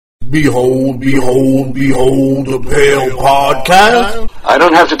Behold, behold, behold, the Pale Podcast. I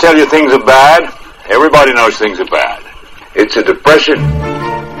don't have to tell you things are bad. Everybody knows things are bad. It's a depression.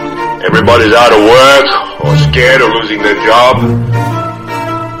 Everybody's out of work, or scared of losing their job.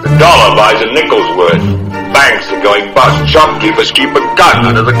 The dollar buys a nickel's worth. Banks are going bust. Shopkeepers keep a gun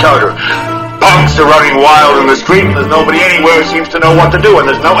under the counter. Punks are running wild in the street, and there's nobody anywhere who seems to know what to do, and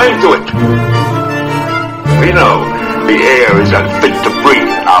there's no end to it. We know the air is unfit to breathe,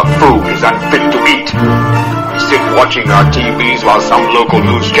 and our food is unfit to eat. We sit watching our TVs while some local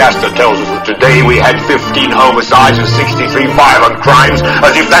newscaster tells us that today we had 15 homicides and 63 violent crimes,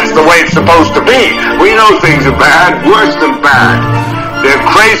 as if that's the way it's supposed to be. We know things are bad, worse than bad. They're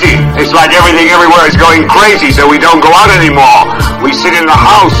crazy. It's like everything everywhere is going crazy, so we don't go out anymore. We sit in the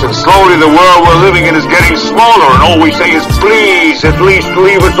house, and slowly the world we're living in is getting smaller, and all we say is, please, at least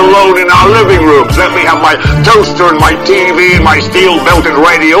leave us alone in our living rooms. Let me have my toaster and my TV and my steel-belted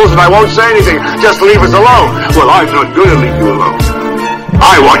radios, and I won't say anything. Just leave us alone. Well, I'm not going to leave you alone.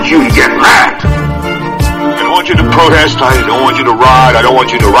 I want you to get mad. I don't want you to protest. I don't want you to riot. I don't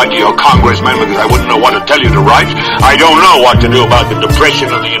want you to write to your congressman because I wouldn't know what to tell you to write. I don't know what to do about the depression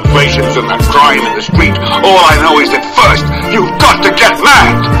and the inflations and the crime in the street. All I know is that first, you've got to get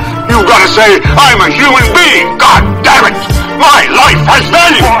mad. You've got to say, I'm a human being. God damn it. My life has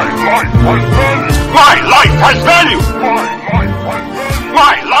value. My life has value.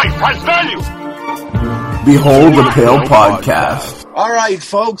 My life has value. Behold the Pale Podcast. All right,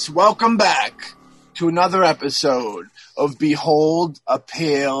 folks, welcome back to another episode of Behold a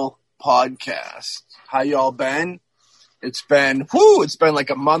Pale Podcast. How y'all been? It's been like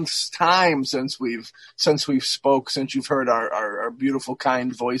a month's time since you've heard our beautiful,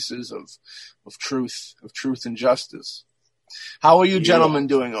 kind voices of truth and justice. How are you gentlemen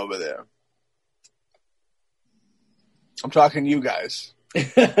doing over there? I'm talking to you guys.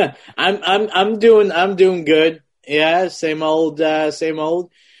 I'm doing good. Yeah, same old.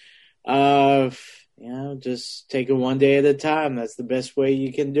 Just take it one day at a time. That's the best way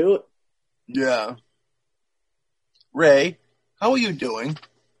you can do it. Yeah. Ray, how are you doing?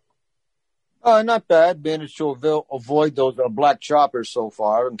 Not bad. Managed to avoid those black choppers so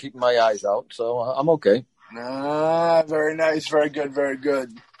far and keeping my eyes out, so I'm okay. Very nice. Very good. Very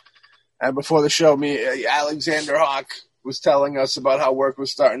good. And before the show, Alexander Hawk was telling us about how work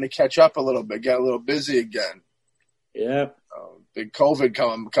was starting to catch up a little bit, get a little busy again. Yeah. Big COVID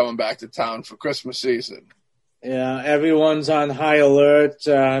coming back to town for Christmas season. Yeah, everyone's on high alert.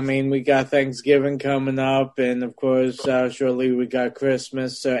 We got Thanksgiving coming up, and of course, shortly we got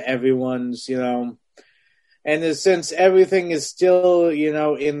Christmas. So everyone's, and since everything is still,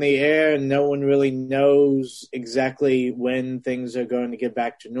 in the air, and no one really knows exactly when things are going to get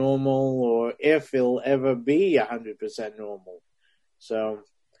back to normal, or if it'll ever be 100% normal. So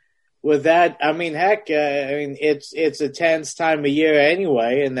with that, it's a tense time of year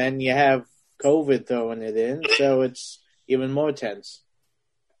anyway, and then you have COVID throwing it in, so it's even more tense.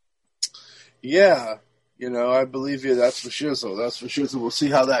 Yeah, I believe you. That's for shizzle. We'll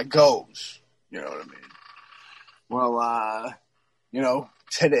see how that goes. You know what I mean? Well,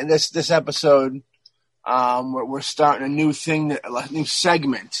 today this episode, we're starting a new segment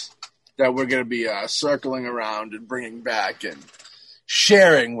that we're going to be circling around and bringing back and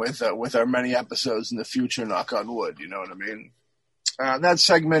sharing with our many episodes in the future, knock on wood, you know what I mean? That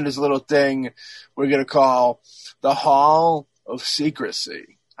segment is a little thing we're going to call the Hall of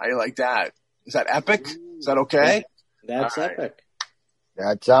Secrecy. How do you like that? Is that epic? Is that okay? That's right. Epic.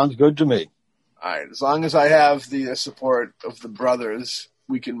 That sounds good to me. All right. As long as I have the support of the brothers,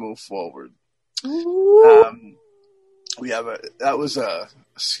 we can move forward. That was an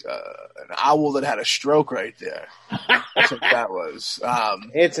owl that had a stroke right there. That's what that was.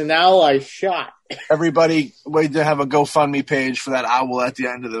 It's an owl I shot. Everybody, wait to have a GoFundMe page for that owl at the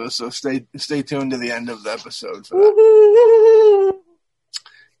end of this, so stay tuned to the end of the episode for that.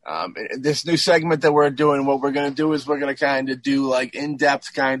 This new segment that we're doing, what we're going to do is we're going to kind of do like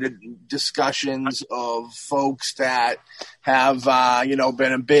in-depth kind of discussions of folks that have,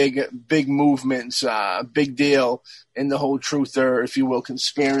 been in big movements, big deal in the whole truther, if you will,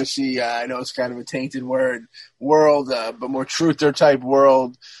 conspiracy. I know it's kind of a tainted world, but more truther type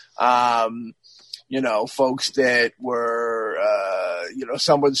world. Folks that were,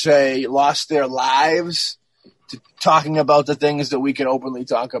 some would say lost their lives talking about the things that we can openly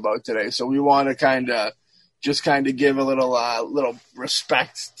talk about today. So we want to kind of give a little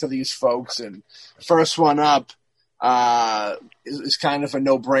respect to these folks. And first one up is kind of a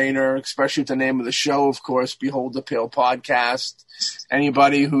no-brainer, especially with the name of the show, of course, Behold the Pale Podcast.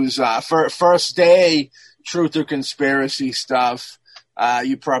 Anybody who's first day truth or conspiracy stuff,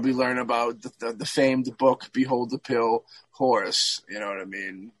 you probably learn about the famed book Behold the Pill Horse, you know what I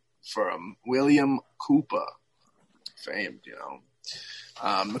mean, from William Cooper, famed, you know.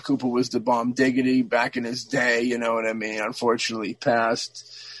 The Cooper was the bomb diggity back in his day, you know what I mean, unfortunately passed.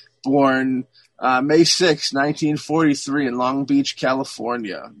 Born May 6, 1943 in Long Beach,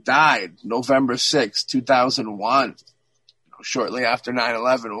 California. Died November 6, 2001. Shortly after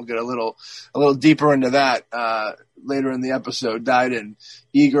 9/11. We'll get a little deeper into that later in the episode. Died in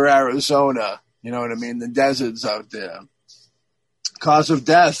Eager, Arizona. You know what I mean? The deserts out there. Cause of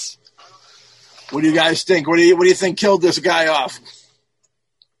death. What do you guys think? What do you think killed this guy off?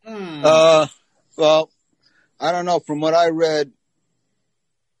 Well, I don't know. From what I read,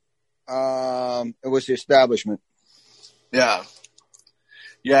 it was the establishment. Yeah.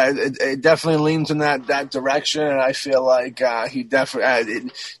 Yeah, it definitely leans in that direction, and I feel like he definitely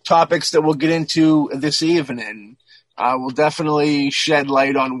topics that we'll get into this evening will definitely shed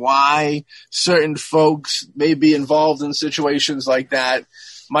light on why certain folks may be involved in situations like that,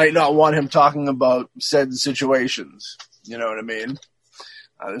 might not want him talking about said situations. You know what I mean?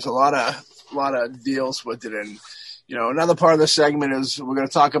 There's a lot of deals with it, and you know, another part of the segment is we're going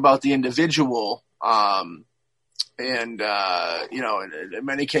to talk about the individual. And, you know, in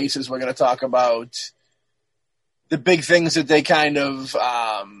many cases, we're going to talk about the big things that they kind of,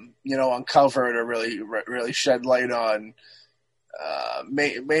 you know, uncovered or really shed light on.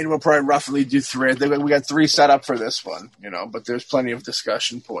 Maine will probably roughly do 3. I think we got 3 set up for this one, you know, but there's plenty of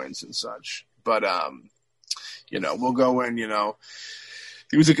discussion points and such. But, you know, we'll go in, you know.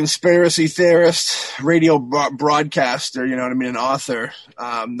 He was a conspiracy theorist, radio broadcaster, you know what I mean, an author.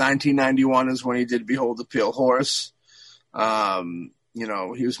 1991 is when he did Behold the Pale Horse. You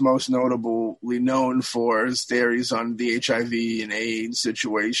know, he was most notably known for his theories on the HIV and AIDS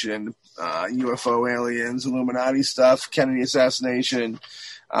situation, UFO aliens, Illuminati stuff, Kennedy assassination,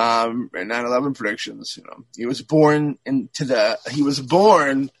 and 9/11 predictions. You know, he was born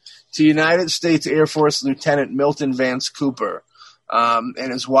to United States Air Force Lieutenant Milton Vance Cooper.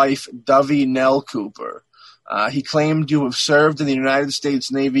 And his wife, Dovey Nell Cooper. He claimed to have served in the United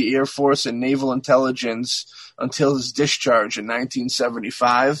States Navy, Air Force, and Naval Intelligence until his discharge in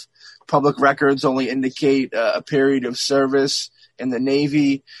 1975. Public records only indicate a period of service in the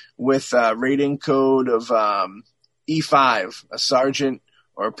Navy with a rating code of E5, a sergeant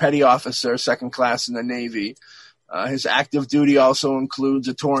or a petty officer, second class in the Navy. His active duty also includes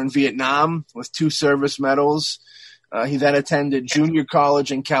a tour in Vietnam with 2 service medals. He then attended junior college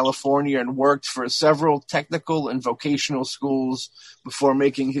in California and worked for several technical and vocational schools before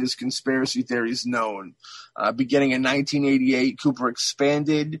making his conspiracy theories known. Beginning in 1988, Cooper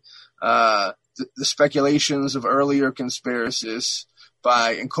expanded the speculations of earlier conspiracists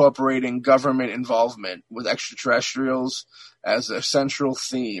by incorporating government involvement with extraterrestrials as a central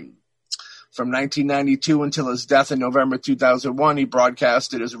theme. From 1992 until his death in November 2001, he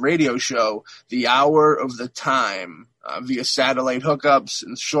broadcasted his radio show, The Hour of the Time, via satellite hookups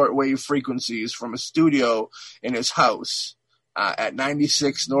and shortwave frequencies from a studio in his house at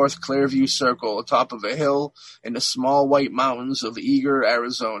 96 North Clearview Circle, atop of a hill in the small white mountains of Eager,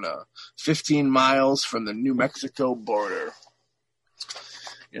 Arizona, 15 miles from the New Mexico border.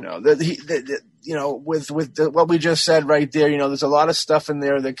 You know, you know, with what we just said right there, you know, there's a lot of stuff in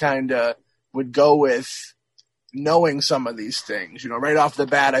there that kind of would go with knowing some of these things. You know, right off the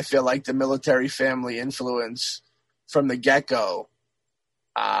bat, I feel like the military family influence from the get-go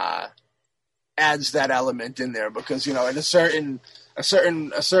adds that element in there because, you know, in a certain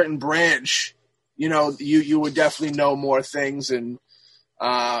branch, you know, you would definitely know more things. And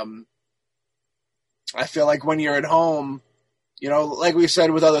I feel like when you're at home, you know, like we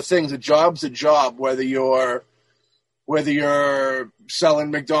said with other things, a job's a job, whether you're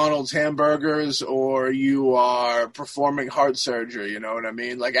selling McDonald's hamburgers or you are performing heart surgery, you know what I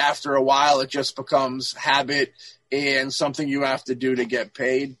mean? Like after a while, it just becomes habit and something you have to do to get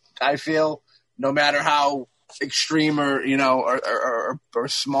paid. I feel, no matter how extreme or, you know, or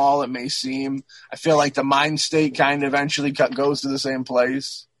small it may seem, I feel like the mind state kind of eventually goes to the same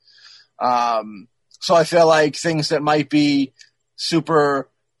place. So I feel like things that might be super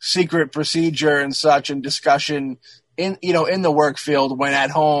secret procedure and such and discussion in the work field when at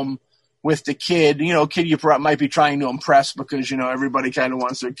home with the kid you might be trying to impress because, you know, everybody kind of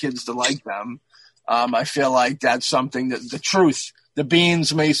wants their kids to like them. I feel like that's something that the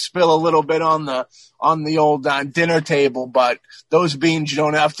beans may spill a little bit on the old dinner table, but those beans you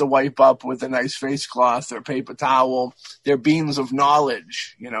don't have to wipe up with a nice face cloth or paper towel. They're beans of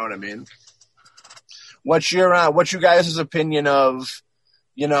knowledge. You know what I mean? What's your guys' opinion of,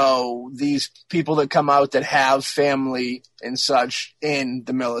 these people that come out that have family and such in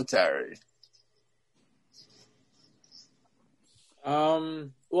the military?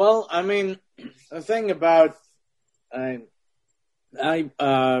 Well, I mean, the thing about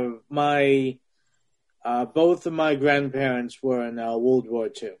both of my grandparents were in World War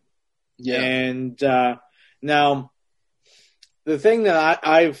II. Yeah. And now, the thing that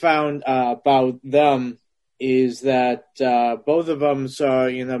I found about them is that both of them saw,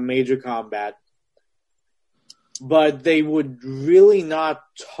 major combat, but they would really not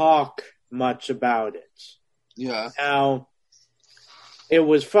talk much about it. Yeah. Now, it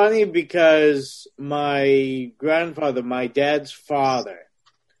was funny because my grandfather, my dad's father,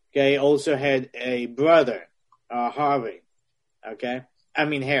 okay, also had a brother, Harvey, okay? I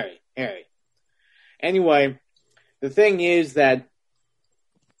mean, Harry. Anyway, the thing is that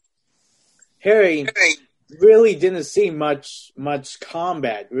Harry really didn't see much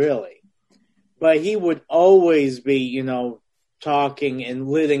combat, really. But he would always be, talking and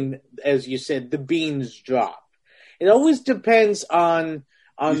letting, as you said, the beans drop. It always depends on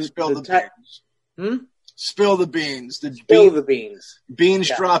the type. Spill the beans. The beans.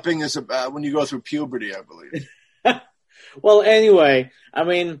 Beans dropping is about when you go through puberty, I believe. Well, anyway, I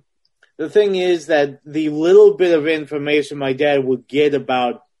mean, the thing is that the little bit of information my dad would get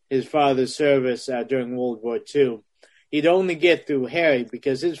about his father's service during World War II, he'd only get through Harry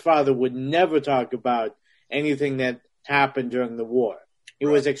because his father would never talk about anything that happened during the war. He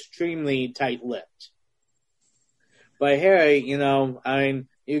was extremely tight-lipped. But Harry,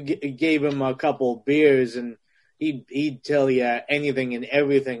 you gave him a couple of beers and he'd tell you anything and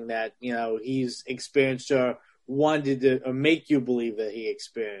everything that, he's experienced or wanted to or make you believe that he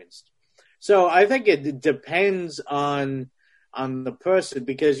experienced. So I think it depends on the person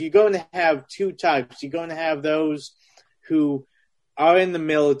because you're going to have two types. You're going to have those who are in the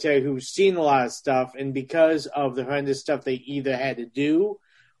military who've seen a lot of stuff, and because of the horrendous stuff they either had to do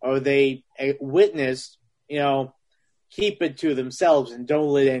or they witnessed, keep it to themselves and don't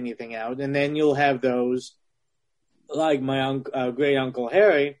let anything out. And then you'll have those like my great uncle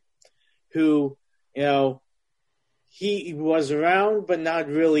Harry, who, he was around but not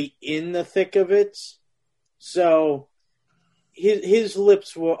really in the thick of it. So his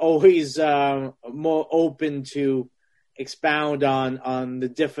lips were always more open to expound on the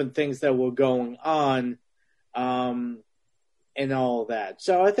different things that were going on and all that.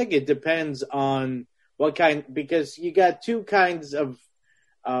 So I think it depends on what kind, because you got two kinds of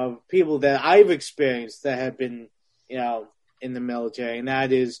people that I've experienced that have been, in the military, and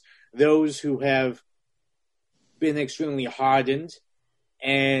that is those who have been extremely hardened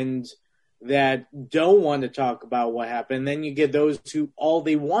and that don't want to talk about what happened. And then you get those who all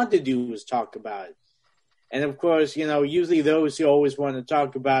they want to do is talk about it. And of course, usually those who always want to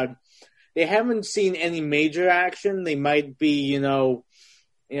talk about, they haven't seen any major action. They might be,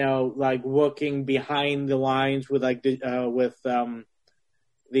 like working behind the lines with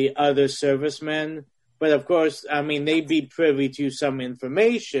the other servicemen. But of course, I mean, they'd be privy to some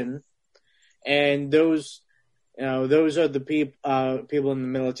information, and those are the people in the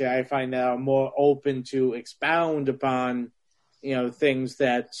military I find that are more open to expound upon, things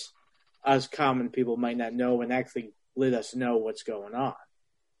that us common people might not know and actually let us know what's going on.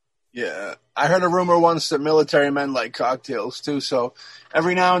 Yeah, I heard a rumor once that military men like cocktails too. So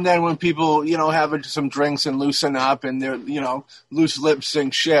every now and then, when people, have some drinks and loosen up, and they're, loose lips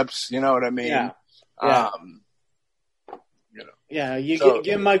sink ships. You know what I mean? Yeah. Yeah.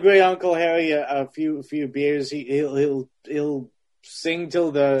 Give my great uncle Harry a few beers. He'll sing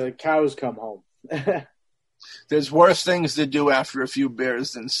till the cows come home. There's worse things to do after a few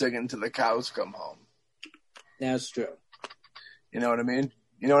beers than singing till the cows come home. That's true. You know what I mean?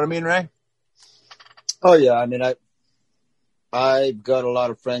 You know what I mean, Ray? Oh yeah, I mean, I've got a lot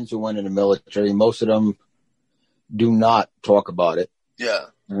of friends who went in the military. Most of them do not talk about it. Yeah.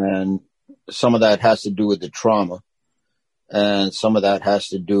 And some of that has to do with the trauma. And some of that has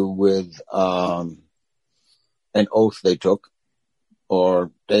to do with an oath they took.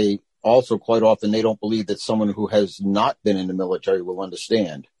 Or they also, quite often, they don't believe that someone who has not been in the military will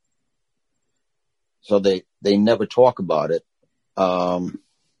understand. So they never talk about it.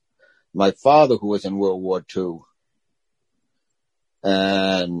 My father, who was in World War II,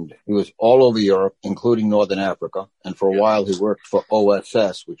 and he was all over Europe, including Northern Africa. And for a while, he worked for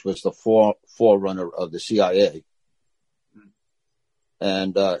OSS, which was the forerunner of the CIA.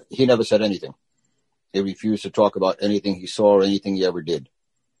 And he never said anything. He refused to talk about anything he saw or anything he ever did.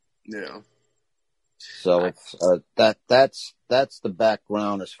 Yeah. So that's the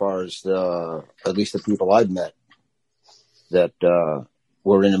background as far as at least the people I've met that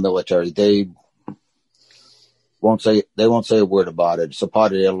were in the military, they won't say a word about it. It's a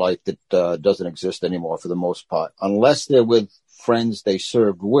part of their life that doesn't exist anymore for the most part, unless they're with friends they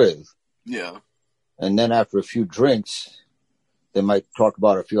served with. Yeah. And then after a few drinks, they might talk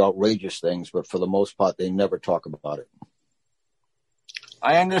about a few outrageous things, but for the most part, they never talk about it.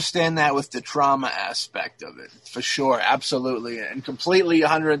 I understand that with the trauma aspect of it, for sure, absolutely, and completely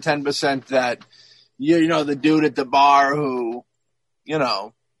 110% that, you know, the dude at the bar who, you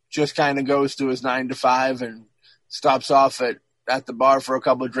know, just kind of goes to his 9 to 5 and stops off at the bar for a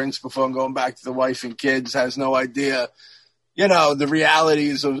couple of drinks before going back to the wife and kids, has no idea, you know, the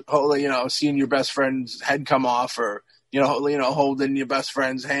realities of, you know, seeing your best friend's head come off, or, you know, holding your best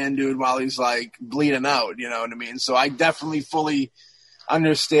friend's hand, dude, while he's like bleeding out, you know what I mean? So I definitely fully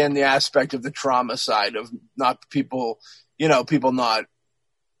understand the aspect of the trauma side of not people, you know, people not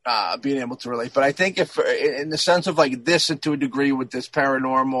being able to relate. But I think if in the sense of like this, and to a degree with this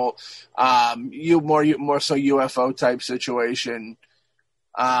paranormal, more so UFO type situation,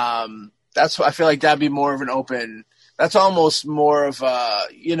 that's I feel like that'd be more of an open. That's almost more of a,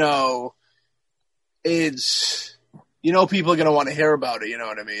 you know, it's, you know, people are going to want to hear about it. You know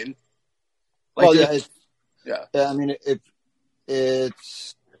what I mean? Like, well, yeah. I mean,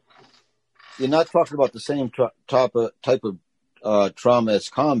 it's you're not talking about the same type of trauma as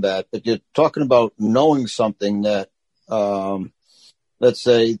combat, but you're talking about knowing something that, let's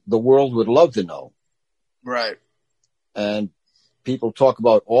say, the world would love to know. Right. And people talk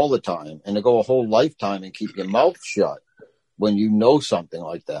about all the time, and they go a whole lifetime and keep your mouth shut when you know something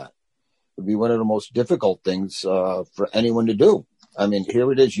like that. It would be one of the most difficult things for anyone to do. I mean,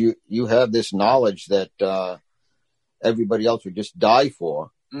 here it is. You have this knowledge that everybody else would just die for,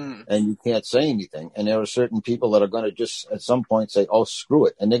 and you can't say anything. And there are certain people that are going to just at some point say, oh, screw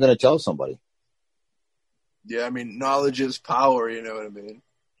it. And they're going to tell somebody. Yeah, I mean, knowledge is power, you know what I mean?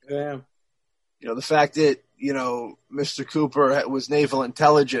 Yeah. You know, the fact that, you know, Mr. Cooper was naval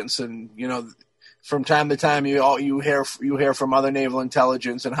intelligence, and, you know, from time to time you hear from other naval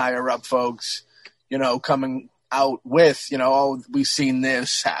intelligence and higher up folks, you know, coming out with, you know, oh, we've seen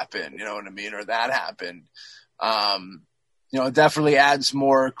this happen, you know what I mean, or that happened. You know, it definitely adds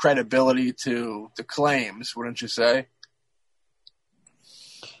more credibility to the claims, wouldn't you say?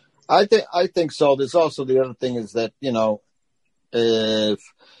 I think so. There's also the other thing is that, you know, if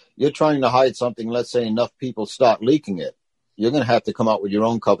you're trying to hide something, let's say enough people start leaking it, you're going to have to come out with your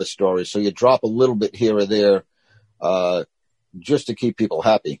own cover story. So you drop a little bit here or there just to keep people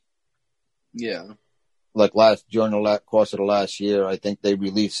happy. Yeah. Like during the course of the last year, I think they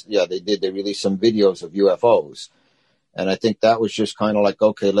released some videos of UFOs. And I think that was just kind of like,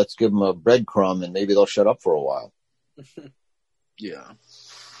 okay, let's give them a breadcrumb and maybe they'll shut up for a while. Yeah.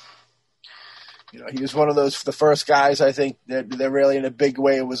 You know, he was one of the first guys, I think, that really in a big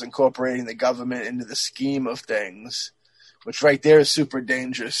way was incorporating the government into the scheme of things, which right there is super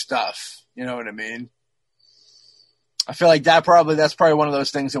dangerous stuff. You know what I mean? I feel like that's probably one of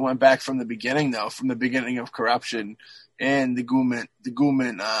those things that went back from the beginning, though, from the beginning of corruption and the government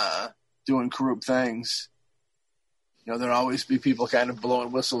doing corrupt things. You know, there'll always be people kind of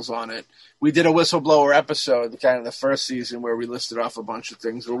blowing whistles on it. We did a whistleblower episode, kind of the first season, where we listed off a bunch of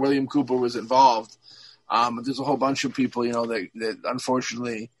things where William Cooper was involved. But there's a whole bunch of people, you know, that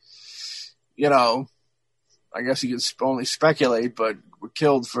unfortunately, you know, I guess you can only speculate, but were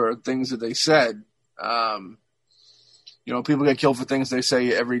killed for things that they said. You know, people get killed for things they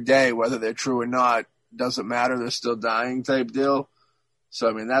say every day, whether they're true or not. Doesn't matter. They're still dying type deal. So,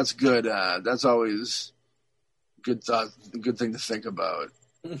 I mean, that's good. That's always good thought, a good thing to think about.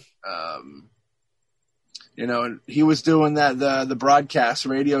 You know, and he was doing the broadcast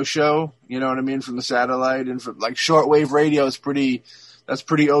radio show, you know what I mean, from the satellite, and from like shortwave radio is pretty OG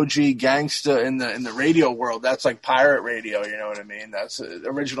gangsta in the radio world. That's like pirate radio, you know what I mean? That's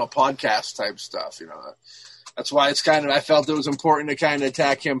original podcast type stuff, you know. That's why I felt it was important to kind of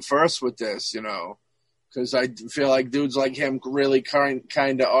attack him first with this, you know, because I feel like dudes like him really kind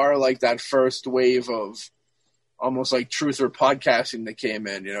of are like that first wave of almost like truther podcasting that came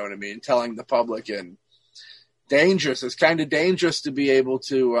in, you know what I mean? Telling the public, and dangerous. It's kind of dangerous to be able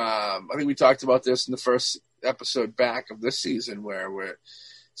to, I think we talked about this in the first episode back of this season where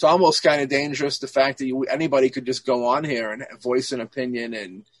it's almost kind of dangerous, the fact that anybody could just go on here and voice an opinion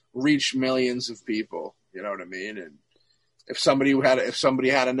and reach millions of people, you know what I mean? And if somebody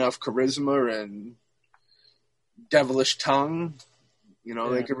had enough charisma and devilish tongue, you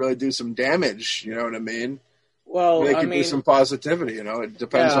know, they could really do some damage, you know what I mean? Well, they could do some positivity, you know. It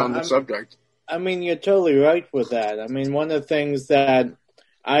depends on the subject. I mean, you're totally right with that. I mean, one of the things that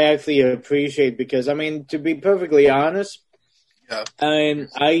I actually appreciate, because, I mean, to be perfectly honest,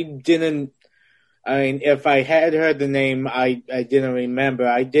 I didn't. If I had heard the name, I didn't remember.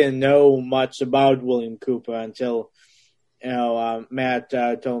 I didn't know much about William Cooper until, Matt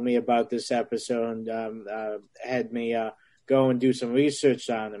told me about this episode and had me go and do some research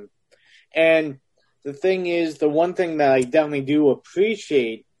on him. And the thing is, the one thing that I definitely do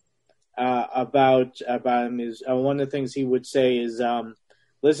appreciate about him is one of the things he would say is,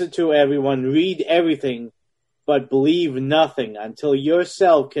 listen to everyone, read everything, but believe nothing until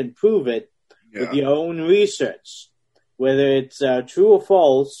yourself can prove it with your own research, whether it's true or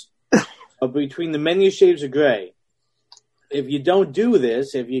false, or between the many shades of gray. If you don't do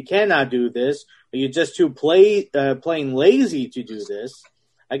this, if you cannot do this, or you're just too plain lazy to do this,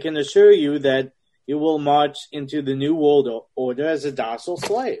 I can assure you that you will march into the New World Order as a docile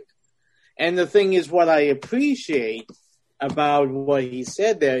slave. And the thing is, what I appreciate about what he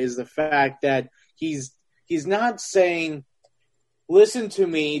said there is the fact that he's not saying, listen to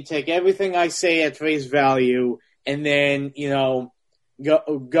me, take everything I say at face value, and then,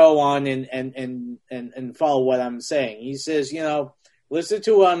 go on and follow what I'm saying. He says, listen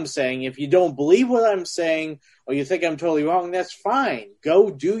to what I'm saying. If you don't believe what I'm saying, or you think I'm totally wrong, that's fine.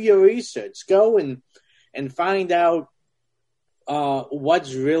 Go do your research. Go and find out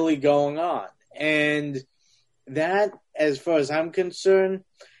what's really going on. And that, as far as I'm concerned,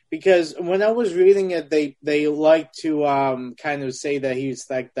 because when I was reading it, they like to kind of say that he's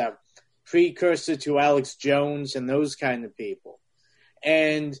like the precursor to Alex Jones and those kind of people.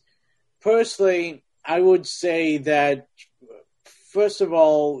 And personally, I would say that, first of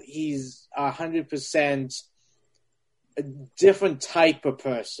all, he's 100% a different type of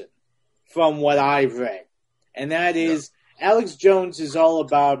person from what I've read. And that is, Alex Jones is all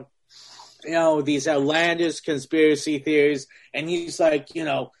about, these outlandish conspiracy theories. And he's like,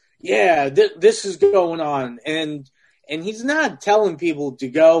 this is going on. And he's not telling people to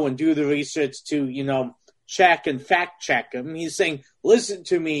go and do the research to, check and fact check him. He's saying, listen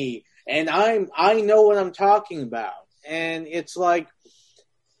to me. And I know what I'm talking about. And it's like,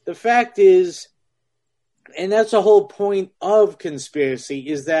 the fact is, and that's the whole point of conspiracy,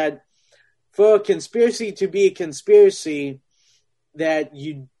 is that for a conspiracy to be a conspiracy, that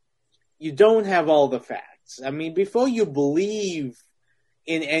you don't have all the facts. I mean, before you believe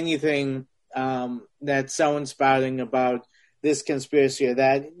in anything that someone's spouting about this conspiracy or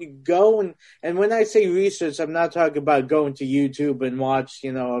that, you go and when I say research, I'm not talking about going to YouTube and watch,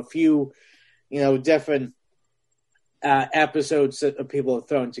 a few, different episodes that people have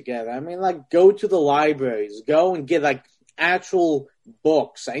thrown together. I mean, like, go to the libraries, go and get like actual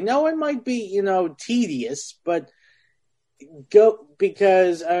books. I know it might be, tedious, but go,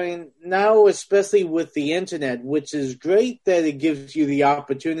 because now, especially with the internet, which is great that it gives you the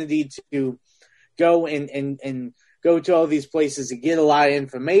opportunity to go and go to all these places to get a lot of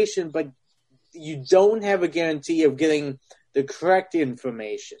information, but you don't have a guarantee of getting the correct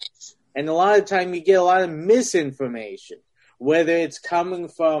information. And a lot of time you get a lot of misinformation, whether it's coming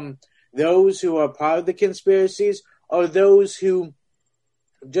from those who are part of the conspiracies or those who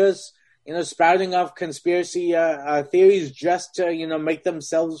just, spouting off conspiracy theories just to, make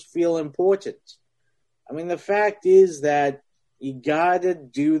themselves feel important. I mean, the fact is that you gotta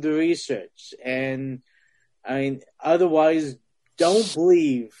do the research. And, otherwise, don't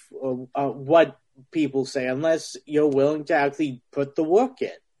believe what people say unless you're willing to actually put the work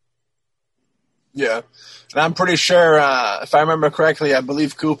in. Yeah, and I'm pretty sure, if I remember correctly, I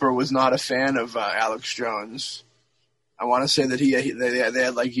believe Cooper was not a fan of Alex Jones. I want to say that he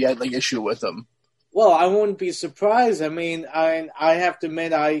had issue with him. Well, I wouldn't be surprised. I mean, I have to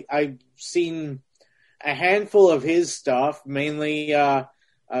admit, I've seen a handful of his stuff, mainly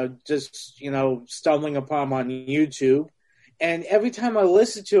just stumbling upon him on YouTube, and every time I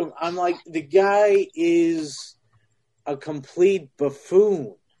listen to him, I'm like, the guy is a complete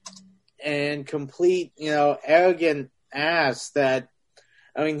buffoon. And complete, arrogant ass that,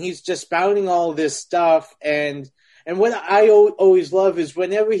 he's just spouting all this stuff. And what I always love is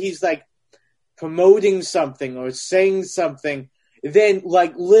whenever he's like promoting something or saying something, then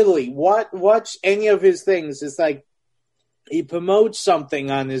like literally watch any of his things. It's like he promotes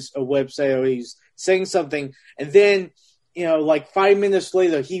something on his website or he's saying something. And then, like 5 minutes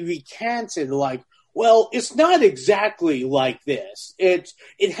later, he recants it like, well, it's not exactly like this. It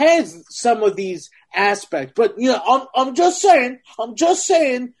has some of these aspects, but I'm just saying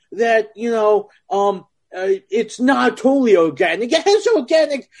that it's not totally organic. It has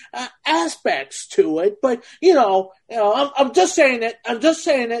organic aspects to it, but I'm just saying it. I'm just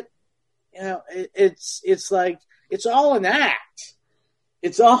saying it. It's like it's all an act.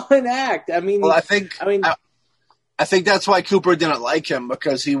 It's all an act. I mean, well, I think that's why Cooper didn't like him,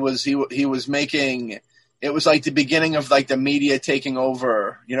 because he was making, it was like the beginning of like the media taking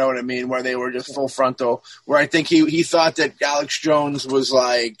over, you know what I mean, where they were just full frontal, where I think he thought that Alex Jones was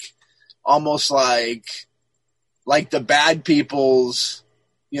like almost like the bad people's,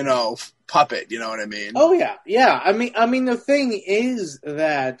 you know, puppet, you know what I mean? Oh yeah. Yeah. I mean the thing is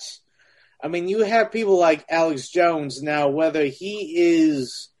that, I mean, you have people like Alex Jones now, whether he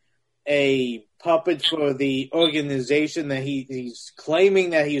is a puppet for the organization that he's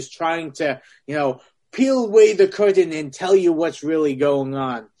claiming that he's trying to, you know, peel away the curtain and tell you what's really going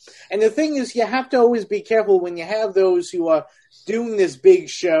on. And the thing is, you have to always be careful when you have those who are doing this big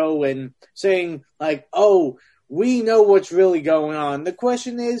show and saying like, oh, we know what's really going on. The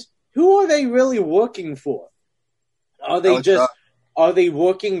question is, who are they really working for? Are they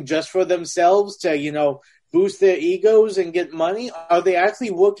working just for themselves to, you know, boost their egos and get money? Are they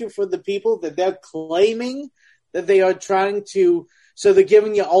actually working for the people that they're claiming that they are trying to? So they're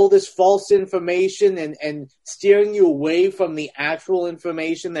giving you all this false information and steering you away from the actual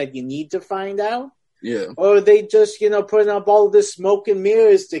information that you need to find out? Yeah. Or are they just, you know, putting up all this smoke and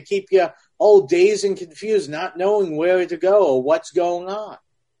mirrors to keep you all dazed and confused, not knowing where to go or what's going on?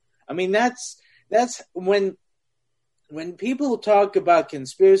 I mean, that's when people talk about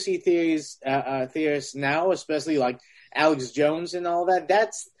conspiracy theorists now, especially like Alex Jones and all that,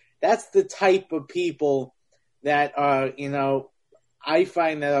 that's the type of people that are, you know, I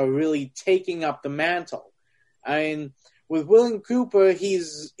find that are really taking up the mantle. I mean, with William Cooper,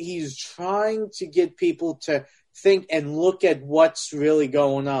 he's trying to get people to think and look at what's really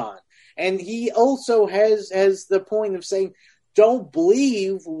going on. And he also has the point of saying, don't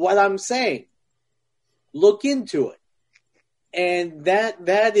believe what I'm saying. Look into it. And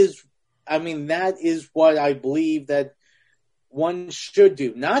that is what I believe that one should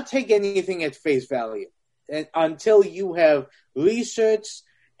do. Not take anything at face value until you have researched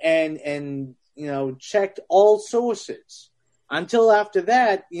and you know, checked all sources. Until after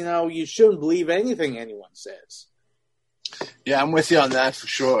that, you know, you shouldn't believe anything anyone says. Yeah, I'm with you on that for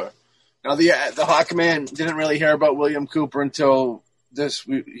sure. Now, the Hawkman didn't really hear about William Cooper until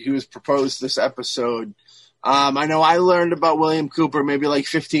he was proposed this episode. I know I learned about William Cooper maybe like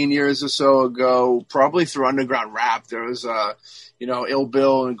 15 years or so ago, probably through Underground Rap. There was Ill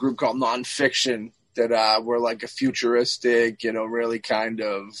Bill and a group called Nonfiction that were like a futuristic, you know, really kind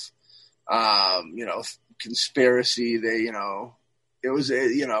of, you know, conspiracy. It was,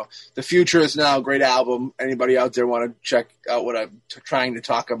 you know, The Future Is Now, great album. Anybody out there want to check out what I'm trying to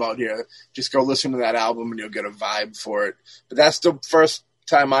talk about here, just go listen to that album and you'll get a vibe for it. But that's the first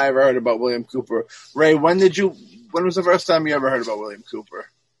time I ever heard about William Cooper. Ray, when was the first time you ever heard about William Cooper?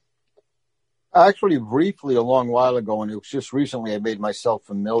 Actually, briefly, a long while ago, and it was just recently I made myself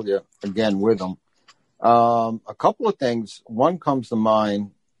familiar again with him. A couple of things. One comes to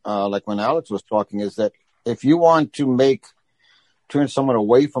mind, like when Alex was talking, is that if you want to turn someone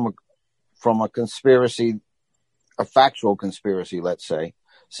away from a conspiracy, a factual conspiracy, let's say,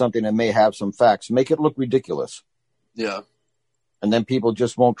 something that may have some facts, make it look ridiculous. Yeah. And then people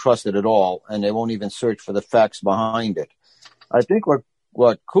just won't trust it at all, and they won't even search for the facts behind it. I think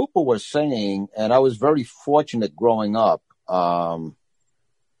what Cooper was saying, and I was very fortunate growing up. I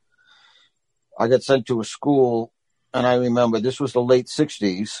got sent to a school, and I remember this was the late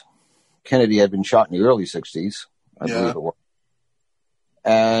 60s. Kennedy had been shot in the early 60s, I believe it was.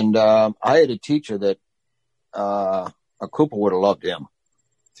 And I had a teacher that Cooper would have loved him.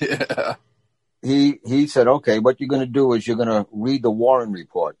 Yeah. He said, okay, what you're going to do is you're going to read the Warren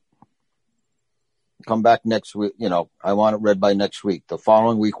Report. Come back next week. You know, I want it read by next week. The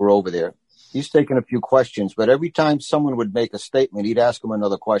following week, we're over there. He's taking a few questions, but every time someone would make a statement, he'd ask him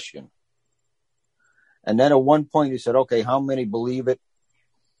another question. And then at one point he said, okay, how many believe it?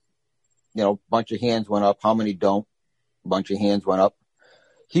 You know, a bunch of hands went up. How many don't? A bunch of hands went up.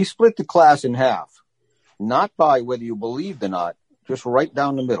 He split the class in half, not by whether you believed or not, just right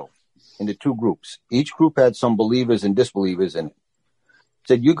down the middle into two groups. Each group had some believers and disbelievers in it.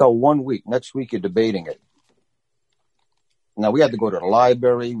 Said, you got 1 week. Next week, you're debating it. Now, we had to go to the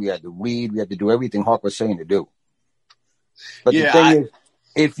library. We had to read. We had to do everything Hawk was saying to do. But the thing is,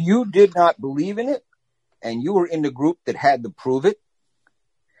 if you did not believe in it and you were in the group that had to prove it,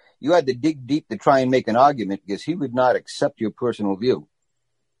 you had to dig deep to try and make an argument because he would not accept your personal view.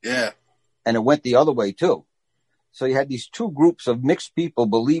 Yeah. And it went the other way, too. So you had these two groups of mixed people,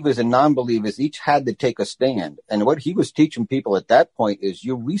 believers and non-believers, each had to take a stand. And what he was teaching people at that point is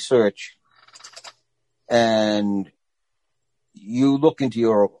you research and you look into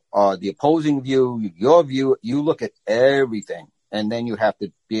your the opposing view, your view, you look at everything, and then you have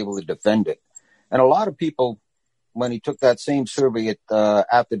to be able to defend it. And a lot of people when he took that same survey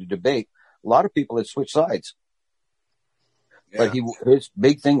after the debate, a lot of people had switched sides. Yeah. But his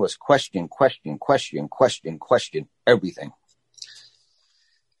big thing was question everything.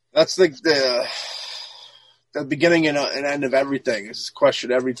 That's the beginning and end of everything. Is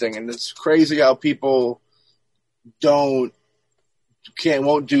question everything, and it's crazy how people won't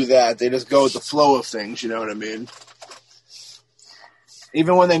do that. They just go with the flow of things. You know what I mean?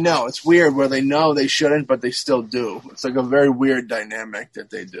 Even when they know, it's weird where they know they shouldn't, but they still do. It's like a very weird dynamic that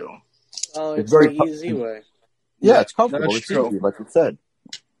they do. Oh, it's very easy way. Yeah, it's comfortable. It's easy, like you said.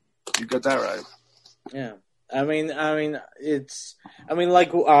 You got that right. Yeah. I mean,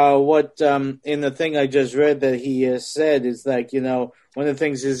 like what in the thing I just read that he said is like, one of the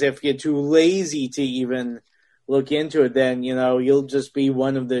things is if you're too lazy to even look into it, then you'll just be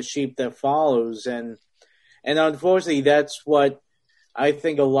one of the sheep that follows, and unfortunately, that's what I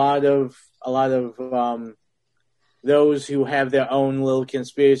think a lot of those who have their own little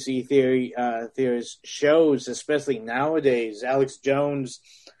conspiracy theories shows, especially nowadays. Alex Jones,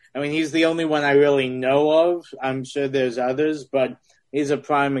 I mean, he's the only one I really know of. I'm sure there's others, but he's a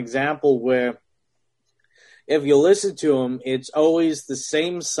prime example where if you listen to him, it's always the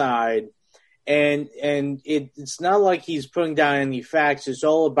same side, and it's not like he's putting down any facts. It's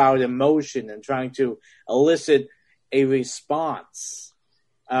all about emotion and trying to elicit a response,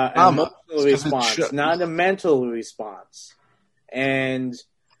 an emotional response, not a mental response, and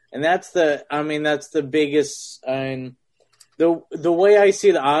that's the biggest. And the way I see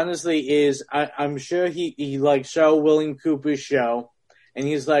it, honestly, is I'm sure he like saw William Cooper's show, and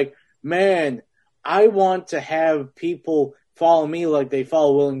he's like, man, I want to have people follow me like they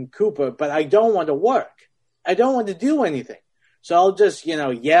follow William Cooper, but I don't want to work. I don't want to do anything. So I'll just,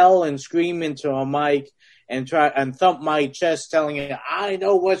 yell and scream into a mic and try and thump my chest telling you, I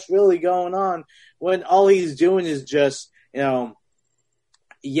know what's really going on, when all he's doing is just, yelling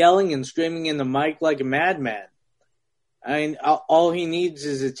and screaming in the mic like a madman. I mean, all he needs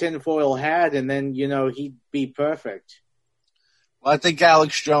is a tinfoil hat, and then, he'd be perfect. Well, I think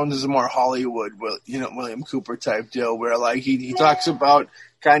Alex Jones is a more Hollywood, William Cooper type deal, where like he talks about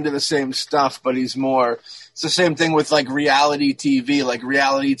kind of the same stuff, but it's the same thing with like reality TV. Like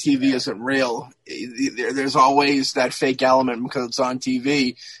reality TV isn't real. There's always that fake element because it's on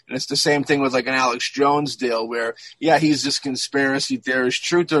TV, and it's the same thing with like an Alex Jones deal, where he's this conspiracy theorist,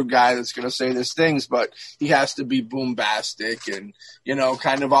 truther guy that's going to say these things, but he has to be boombastic and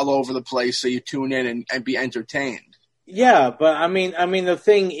kind of all over the place, so you tune in and be entertained. Yeah, but I mean, the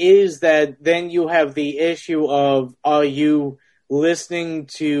thing is that then you have the issue of, are you listening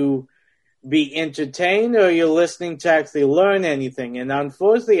to be entertained, or are you listening to actually learn anything? And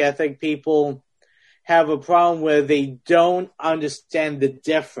unfortunately, I think people have a problem where they don't understand the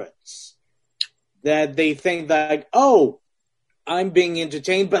difference. That they think like, oh, I'm being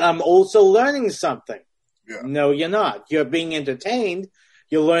entertained, but I'm also learning something. Yeah. No, you're not. You're being entertained.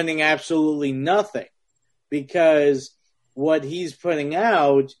 You're learning absolutely nothing. Because what he's putting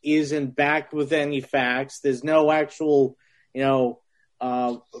out isn't backed with any facts. There's no actual,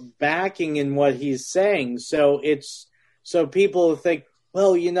 backing in what he's saying. So people think,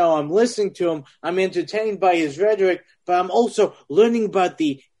 well, I'm listening to him. I'm entertained by his rhetoric, but I'm also learning about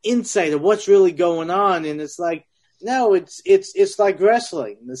the insight of what's really going on. And it's like, no, it's like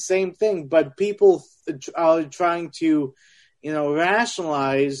wrestling, the same thing. But people are trying to,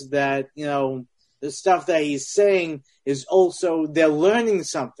 rationalize that, the stuff that he's saying is also, they're learning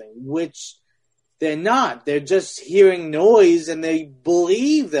something, which they're not. They're just hearing noise and they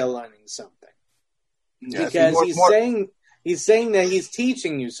believe they're learning something. Yeah, because he's saying that he's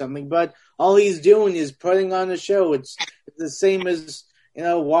teaching you something, but all he's doing is putting on a show. It's the same as,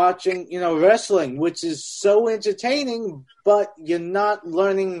 watching, wrestling, which is so entertaining, but you're not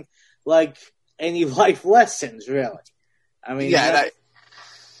learning like any life lessons, really. I mean,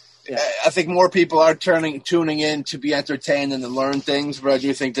 I think more people are tuning in to be entertained and to learn things, but I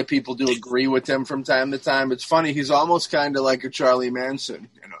do think that people do agree with him from time to time. It's funny, he's almost kind of like a Charlie Manson,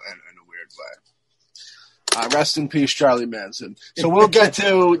 in a weird way. Rest in peace, Charlie Manson. So we'll get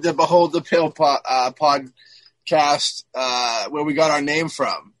to the Behold the Pill podcast, where we got our name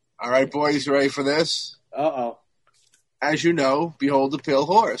from. All right, boys, you ready for this? Uh-oh. As you know, Behold the Pale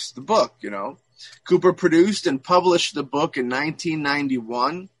Horse, the book, Cooper produced and published the book in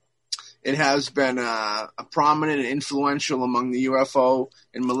 1991. It has been a prominent and influential among the UFO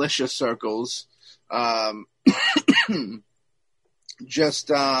and militia circles. The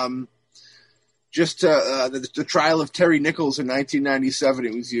trial of Terry Nichols in 1997,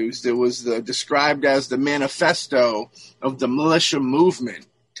 it was used. It was described as the manifesto of the militia movement.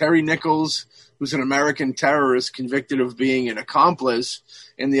 Terry Nichols who's an American terrorist convicted of being an accomplice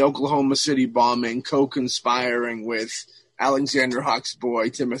in the Oklahoma City bombing, co-conspiring with Alexander Huck's boy,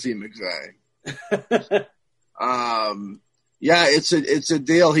 Timothy McVeigh. Yeah, it's a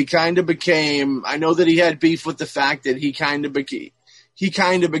deal. He kind of became, I know that he had beef with the fact that he kind of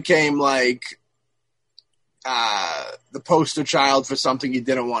became like the poster child for something he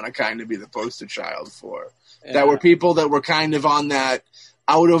didn't want to kind of be the poster child for. Yeah. That were people that were kind of on that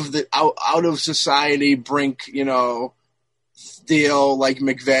out of society brink, deal, like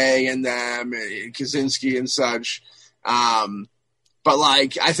McVeigh and them, Kaczynski and such. But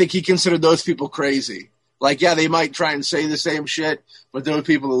like, I think he considered those people crazy. Like, yeah, they might try and say the same shit, but those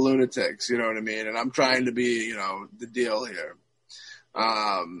people are lunatics, you know what I mean? And I'm trying to be, the deal here.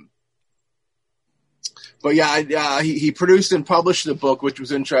 But yeah, he produced and published a book, which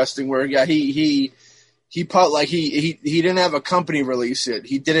was interesting, where, yeah, he didn't have a company release it.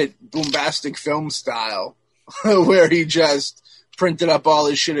 He did it Boombastic Film style, where he just printed up all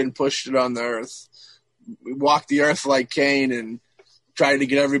his shit and pushed it on the earth. Walked the earth like Cain and tried to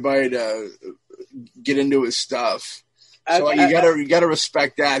get everybody to get into his stuff. So you gotta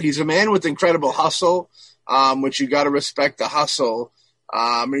respect that. He's a man with incredible hustle, which you gotta respect the hustle.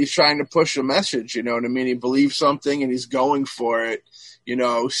 And he's trying to push a message, you know what I mean? He believes something and he's going for it.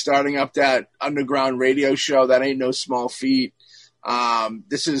 Starting up that underground radio show, that ain't no small feat.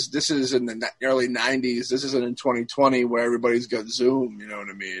 This is in the early 90s. This isn't in 2020 where everybody's got Zoom, you know what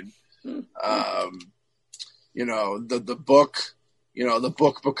I mean? The book, the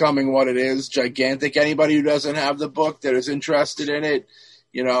book becoming what it is, gigantic. Anybody who doesn't have the book that is interested in it,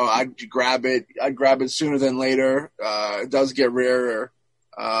 I'd grab it. I'd grab it sooner than later. It does get rarer.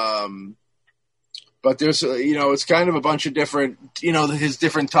 But there's, it's kind of a bunch of different, his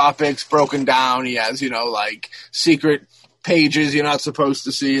different topics broken down. He has, like secret pages you're not supposed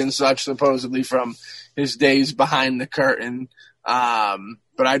to see and such, supposedly from his days behind the curtain.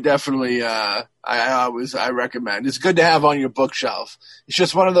 But I definitely, I recommend. It's good to have on your bookshelf. It's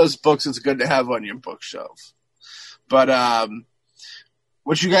just one of those books that's good to have on your bookshelf. But,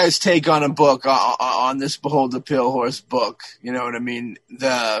 what's you guys take on a book, on this Behold the Pale Horse book? You know what I mean?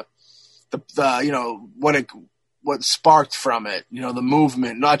 What sparked from it, the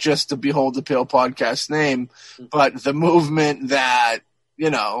movement, not just the Behold the Pale podcast name, but the movement that,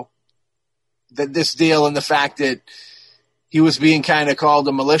 that this deal and the fact that he was being kind of called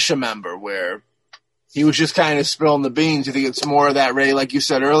a militia member, where he was just kind of spilling the beans. You think it's more of that, Ray, like you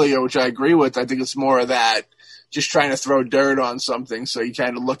said earlier, which I agree with. I think it's more of that, just trying to throw dirt on something, so you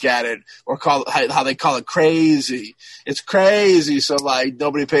kind of look at it, or call it how they call it, crazy. It's crazy, so like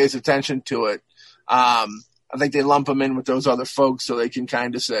nobody pays attention to it. I think they lump them in with those other folks so they can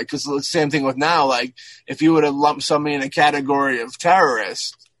kind of say, because the same thing with now, like if you would have lumped somebody in a category of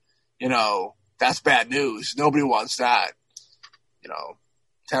terrorist, that's bad news. Nobody wants that.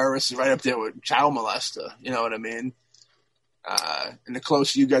 Terrorists is right up there with child molester. You know what I mean? And the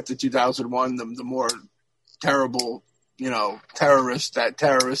closer you get to 2001, the more terrible, terrorist that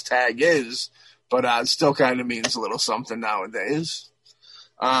terrorist tag is, but it still kind of means a little something nowadays.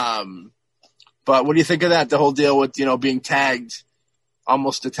 But what do you think of that, the whole deal with, being tagged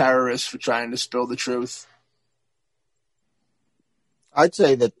almost a terrorist for trying to spill the truth? I'd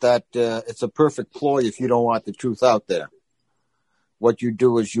say that it's a perfect ploy if you don't want the truth out there. What you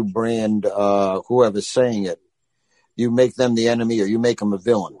do is you brand whoever's saying it. You make them the enemy, or you make them a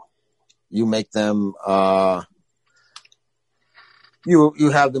villain. You make them, you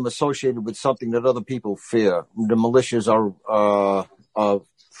have them associated with something that other people fear. The militias are a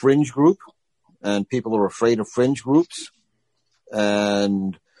fringe group, and people are afraid of fringe groups.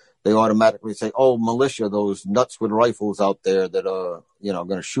 And they automatically say, oh, militia, those nuts with rifles out there that are, going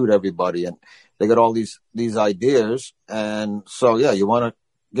to shoot everybody. And they got all these ideas. And so, yeah, you want to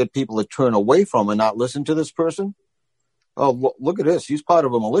get people to turn away from and not listen to this person? Oh, look at this. He's part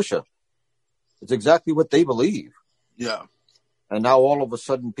of a militia. It's exactly what they believe. Yeah. And now all of a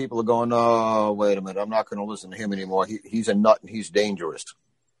sudden people are going, oh, wait a minute, I'm not going to listen to him anymore. He's a nut and he's dangerous.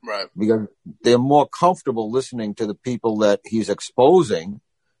 Right. Because they're more comfortable listening to the people that he's exposing,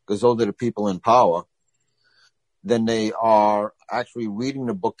 because those are the people in power, than they are actually reading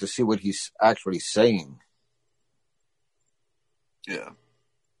the book to see what he's actually saying. Yeah.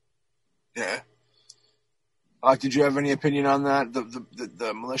 Yeah. Did you have any opinion on that,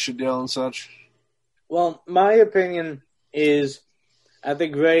 the militia deal and such? Well, my opinion is, I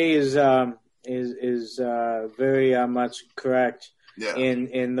think Ray is very much correct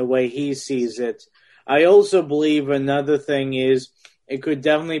in the way he sees it. I also believe another thing is it could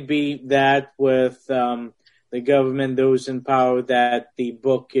definitely be that with the government, those in power, that the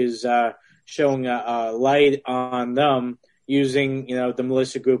book is showing a light on them, using, the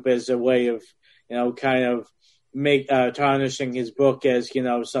militia group as a way of, kind of tarnishing his book as,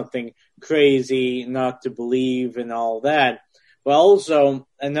 something crazy, not to believe and all that. But also,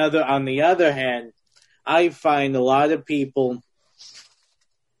 on the other hand, I find a lot of people,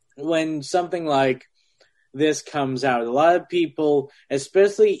 when something like this comes out, a lot of people,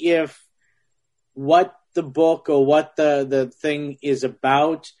 especially if what the book or what the thing is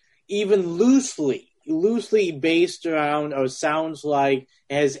about, even loosely based around or sounds like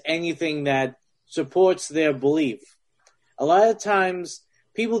has anything that supports their belief. A lot of times,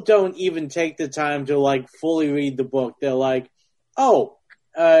 people don't even take the time to fully read the book. They're like,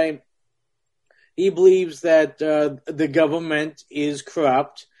 he believes that the government is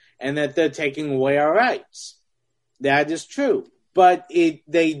corrupt and that they're taking away our rights. That is true. But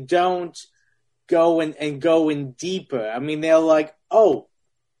they don't go in deeper. I mean, they're like,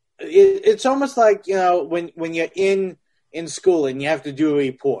 it's almost like, when you're in school and you have to do a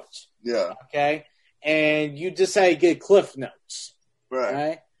report. Yeah. Okay? And you decide to get Cliff Notes.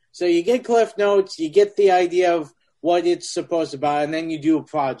 Right. So you get Cliff Notes, you get the idea of what it's supposed to be, and then you do a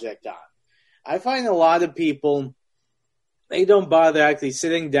project on it. I find a lot of people, they don't bother actually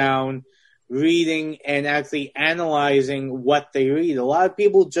sitting down, reading, and actually analyzing what they read. A lot of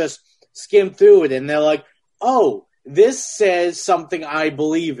people just skim through it, and they're like, this says something I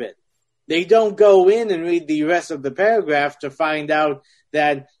believe in. They don't go in and read the rest of the paragraph to find out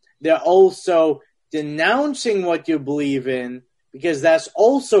that they're also denouncing what you believe in, because that's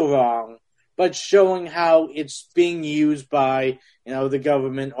also wrong, but showing how it's being used by, the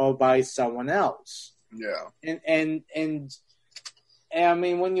government or by someone else. Yeah. And I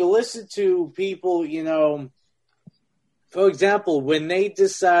mean, when you listen to people, for example, when they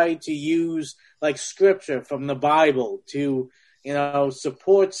decide to use scripture from the Bible to,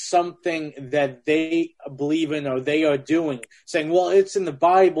 support something that they believe in or they are doing, saying, well, it's in the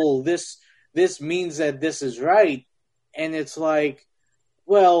Bible, this means that this is right. And it's like,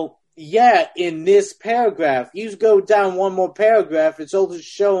 well, yeah, in this paragraph, you go down one more paragraph, it's also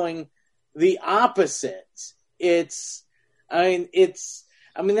showing the opposite. That's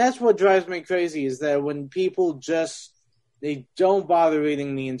what drives me crazy, is that when people they don't bother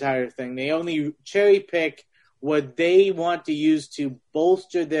reading the entire thing. They only cherry pick what they want to use to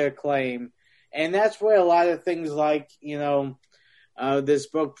bolster their claim. And that's where a lot of things like, this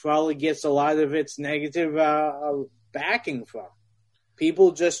book probably gets a lot of its negative backing from.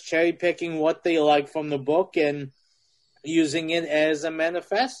 People just cherry picking what they like from the book and using it as a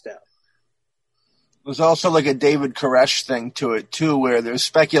manifesto. There's also a David Koresh thing to it too, where there's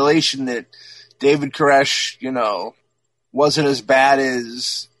speculation that David Koresh, wasn't as bad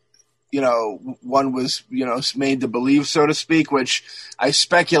as, one was, made to believe, so to speak, which I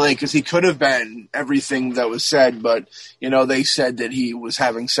speculate because he could have been everything that was said, but, they said that he was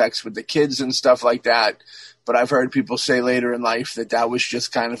having sex with the kids and stuff like that. But I've heard people say later in life that was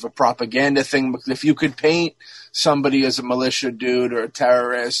just kind of a propaganda thing. Because if you could paint somebody as a militia dude or a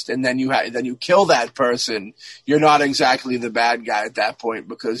terrorist, and then you kill that person, you're not exactly the bad guy at that point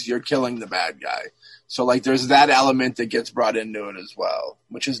because you're killing the bad guy. So there's that element that gets brought into it as well,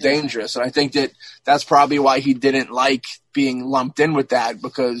 which is dangerous. And I think that's probably why he didn't like being lumped in with that,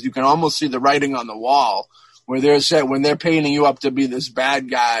 because you can almost see the writing on the wall. Where when they're painting you up to be this bad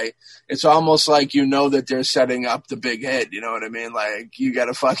guy, it's almost like that they're setting up the big hit. You know what I mean? You got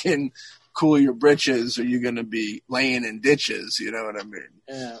to fucking cool your britches, or you're going to be laying in ditches. You know what I mean?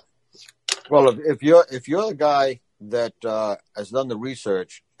 Yeah. Well, if you're the guy that has done the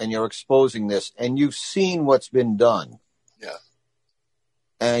research and you're exposing this, and you've seen what's been done, yeah,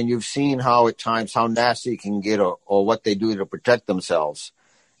 and you've seen how at times how nasty it can get, or what they do to protect themselves,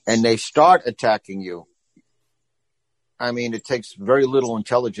 and they start attacking you. I mean, it takes very little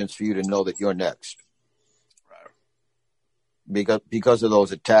intelligence for you to know that you're next. Right. Because of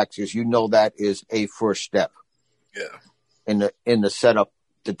those attacks, that is a first step. Yeah. In the setup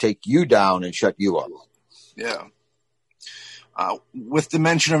to take you down and shut you up. Yeah. With the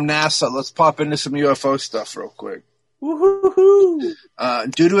mention of NASA, let's pop into some UFO stuff real quick. Woo-hoo-hoo.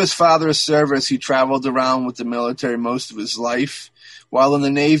 Due to his father's service, he traveled around with the military most of his life. While in the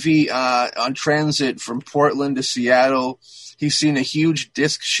Navy, on transit from Portland to Seattle, he's seen a huge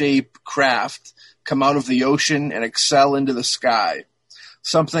disc-shaped craft come out of the ocean and excel into the sky.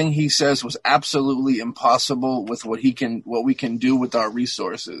 Something he says was absolutely impossible with what we can do with our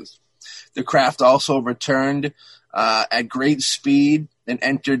resources. The craft also returned at great speed and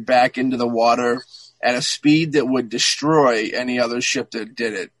entered back into the water at a speed that would destroy any other ship that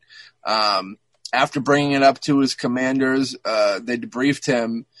did it. After bringing it up to his commanders, they debriefed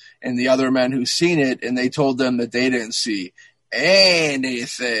him, and the other men who seen it, and they told them that they didn't see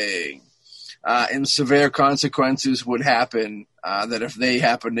anything. And severe consequences would happen that if they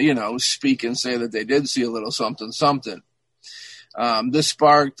happen to, speak and say that they did see a little something, something. This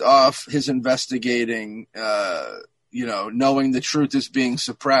sparked off his investigating, knowing the truth is being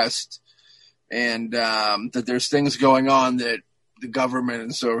suppressed, and that there's things going on that the government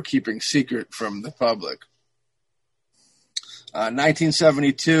and so are keeping secret from the public.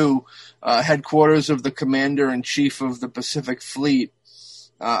 1972, headquarters of the Commander-in-Chief of the Pacific Fleet,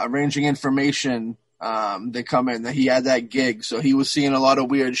 arranging information, they come in that he had that gig. So he was seeing a lot of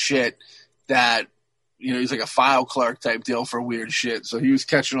weird shit that, he's like a file clerk type deal for weird shit. So he was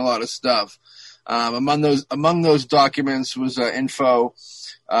catching a lot of stuff. Among those documents was info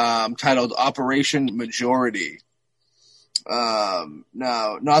titled Operation Majority.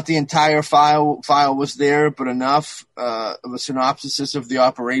 Now, not the entire file was there, but enough of a synopsis of the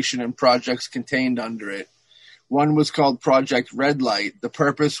operation and projects contained under it. One was called Project Red Light. The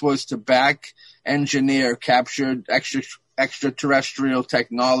purpose was to back engineer captured extraterrestrial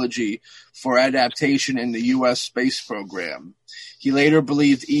technology for adaptation in the U.S. space program. He later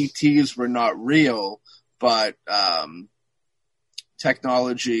believed ETs were not real, but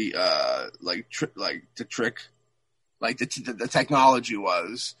technology, the technology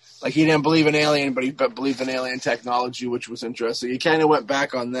was. Like, he didn't believe in alien, but he believed in alien technology, which was interesting. He kind of went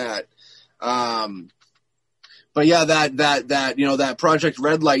back on that. But yeah, that Project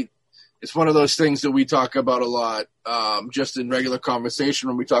Red Light, it's one of those things that we talk about a lot, just in regular conversation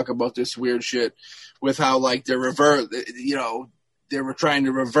when we talk about this weird shit, with how like they were trying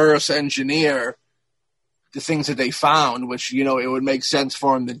to reverse engineer the things that they found, which, it would make sense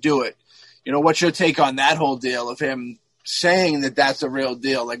for him to do it. What's your take on that whole deal of him saying that that's a real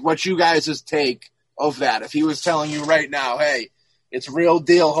deal? Like, what's you guys' take of that? If he was telling you right now, hey, it's real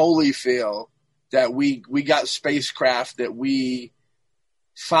deal Holyfield, that we got spacecraft that we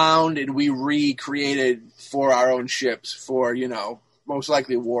found and we recreated for our own ships for, most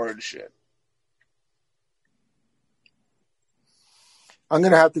likely war and shit. I'm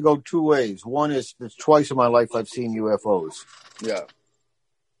going to have to go two ways. One is, it's twice in my life I've seen UFOs. Yeah.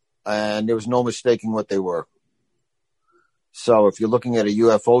 And there was no mistaking what they were. So if you're looking at a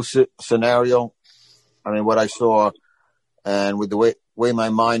UFO scenario, what I saw, and with the way my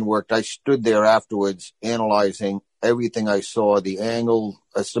mind worked, I stood there afterwards analyzing everything I saw, the angle,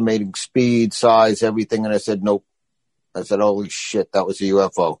 estimating speed, size, everything, and I said, nope. I said, holy shit, that was a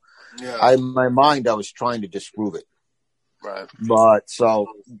UFO. Yeah. In my mind, I was trying to disprove it. Right. But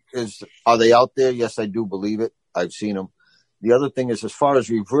are they out there? Yes, I do believe it. I've seen them. The other thing is, as far as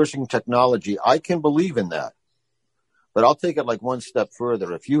reversing technology, I can believe in that. But I'll take it like one step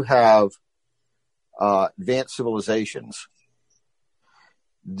further. If you have advanced civilizations,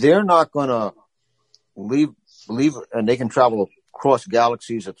 they're not going to leave, and they can travel across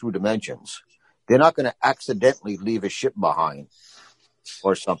galaxies or through dimensions. They're not going to accidentally leave a ship behind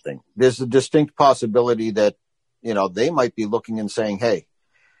or something. There's a distinct possibility that, they might be looking and saying, hey,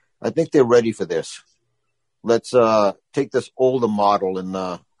 I think they're ready for this. Let's take this older model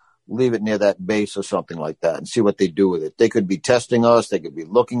and leave it near that base or something like that and see what they do with it. They could be testing us. They could be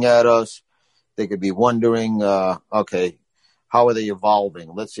looking at us. They could be wondering, okay, how are they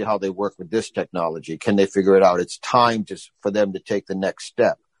evolving? Let's see how they work with this technology. Can they figure it out? It's time for them to take the next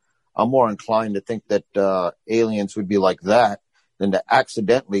step. I'm more inclined to think that aliens would be like that than to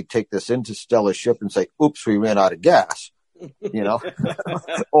accidentally take this interstellar ship and say, oops, we ran out of gas.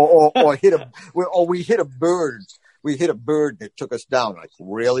 or we hit a bird. We hit a bird that took us down. Like,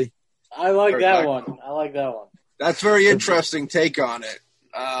 really? I like that one. That's a very interesting take on it.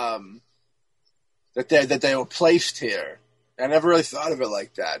 That they were placed here. I never really thought of it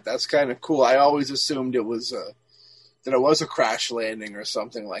like that. That's kind of cool. I always assumed it was that it was a crash landing or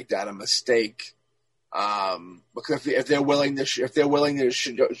something like that, a mistake. Because if they're willing to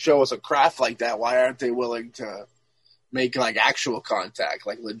show us a craft like that, why aren't they willing to make like actual contact,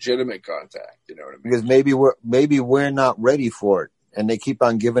 like legitimate contact? You know what I mean? Because maybe we're not ready for it, and they keep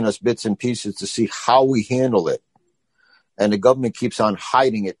on giving us bits and pieces to see how we handle it, and the government keeps on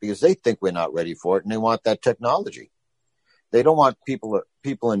hiding it because they think we're not ready for it, and they want that technology. They don't want people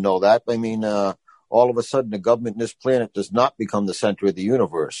to know that. All of a sudden, the government in this planet does not become the center of the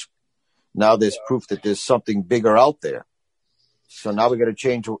universe. Now there's proof that there's something bigger out there. So now we got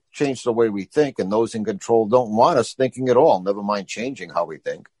to change the way we think, and those in control don't want us thinking at all. Never mind changing how we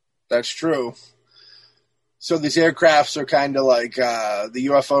think. That's true. So these aircrafts are kind of like the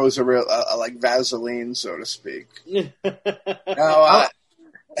UFOs are like Vaseline, so to speak. Now,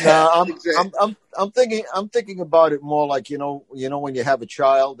 No, I'm thinking about it more like, when you have a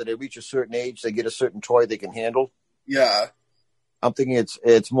child that they reach a certain age, they get a certain toy they can handle. Yeah. I'm thinking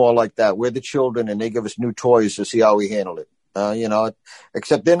it's more like that. We're the children, and they give us new toys to see how we handle it.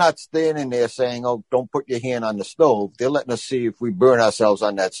 Except they're not standing there saying, "Oh, don't put your hand on the stove." They're letting us see if we burn ourselves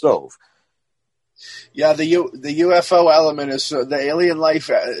on that stove. Yeah, the UFO element is the alien life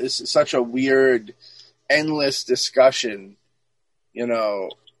is such a weird, endless discussion.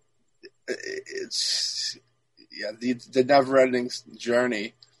 It's the never-ending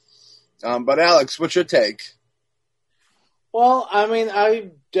journey. But Alex, what's your take? Well, I mean,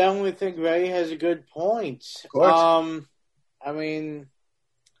 I definitely think Ray has a good point. Of course. I mean,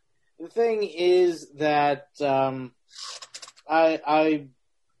 the thing is that I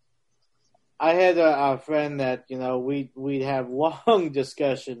had a friend that we'd have long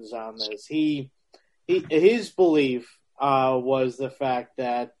discussions on this. His belief was the fact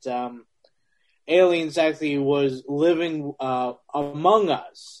that aliens actually was living among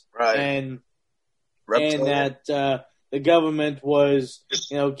us, Right. and Reptilian. that the government was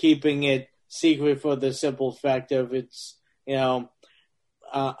keeping it secret for the simple fact of it's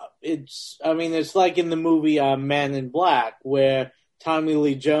like in the movie Man in Black, where Tommy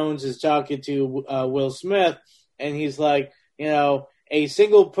Lee Jones is talking to Will Smith, and he's like, a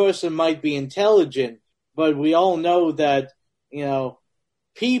single person might be intelligent, but we all know that,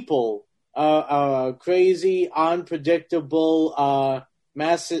 people are crazy, unpredictable,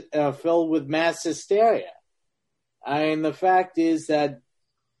 filled with mass hysteria. And the fact is that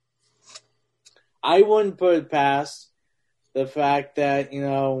I wouldn't put it past the fact that,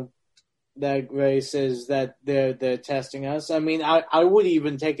 that Ray says that they're testing us. I mean, I would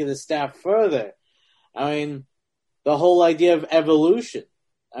even take it a step further. I mean, the whole idea of evolution.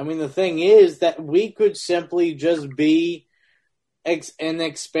 I mean, the thing is that we could simply just be an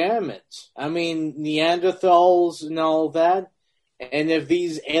experiment. I mean, Neanderthals and all that. And if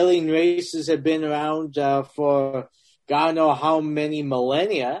these alien races have been around for God knows how many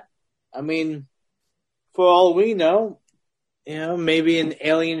millennia, I mean, for all we know, maybe an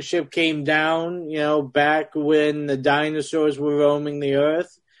alien ship came down, back when the dinosaurs were roaming the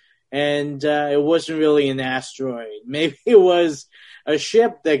earth, and it wasn't really an asteroid. Maybe it was a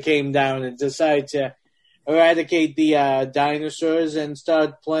ship that came down and decided to eradicate the dinosaurs and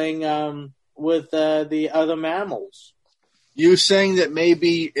start playing with the other mammals. You saying that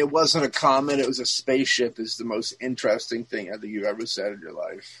maybe it wasn't a comet, it was a spaceship is the most interesting thing I think you've ever said in your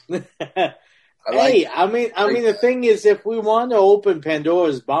life. I mean, the thing is, if we want to open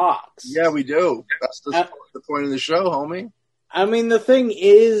Pandora's box, yeah, we do. That's the point of the show, homie. I mean, the thing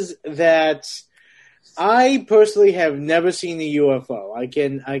is that I personally have never seen a UFO. I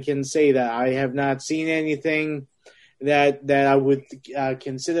can say that I have not seen anything that I would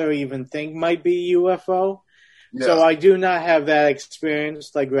consider or even think might be a UFO. Yeah. So I do not have that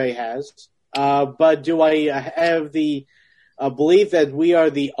experience like Ray has. But do I have the belief that we are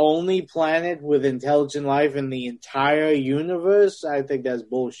the only planet with intelligent life in the entire universe? I think that's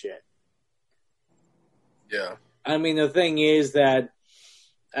bullshit. Yeah. I mean, the thing is that,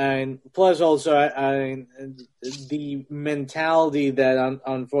 and plus also, the mentality that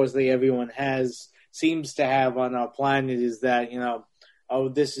unfortunately everyone seems to have on our planet is that,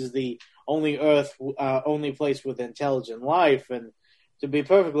 this is the only only place with intelligent life. And to be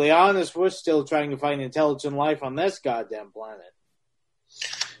perfectly honest, we're still trying to find intelligent life on this goddamn planet.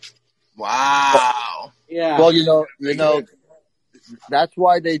 Wow. Yeah. Well, that's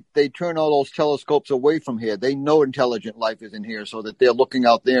why they turn all those telescopes away from here. They know intelligent life isn't here, so that they're looking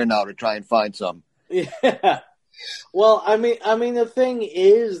out there now to try and find some. Yeah. Well, I mean, the thing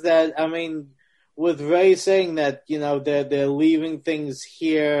is that, with Ray saying that, they're leaving things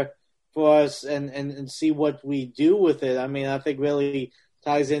here for us and see what we do with it. I mean, I think really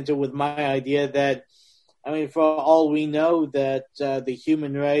ties into with my idea that, for all we know, that the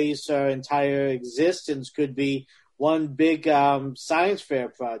human race, our entire existence, could be one big science fair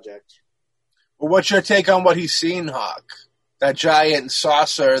project. Well, what's your take on what he's seen, Hawk? That giant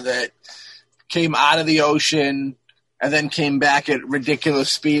saucer that came out of the ocean and then came back at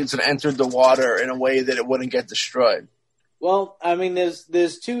ridiculous speeds and entered the water in a way that it wouldn't get destroyed. Well,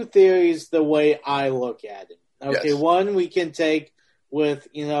 there's two theories the way I look at it. Okay, yes. One we can take with,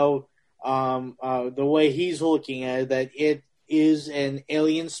 the way he's looking at it, that it is an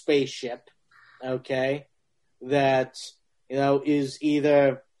alien spaceship, okay, that, is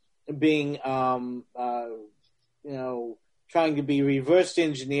either being, trying to be reverse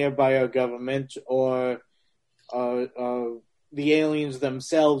engineered by our government, or the aliens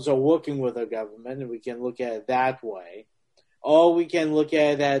themselves are working with our government, and we can look at it that way. or we can look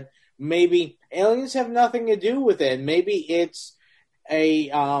at it that maybe aliens have nothing to do with it. Maybe it's a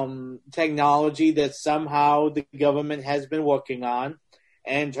technology that somehow the government has been working on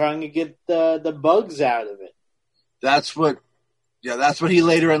and trying to get the bugs out of it. That's what he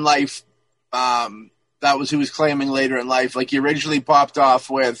later in life, that was who was claiming later in life. Like, he originally popped off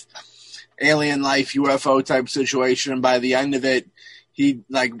with alien life, UFO type situation, and by the end of it, he,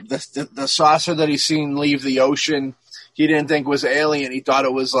 like, the saucer that he seen leave the ocean, he didn't think was alien. He thought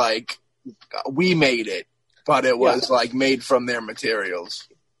it was like, we made it, but it was like made from their materials.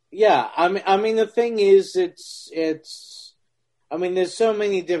 Yeah, I mean, the thing is, I mean, there's so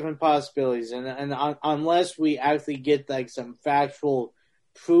many different possibilities, and unless we actually get like some factual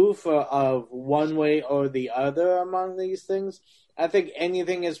proof of one way or the other among these things, I think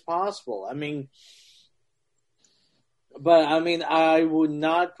anything is possible. I mean, but I mean, I would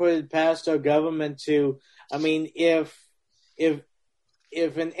not put it past our government to. I mean, if an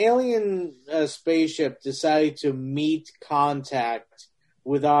alien spaceship decided to meet contact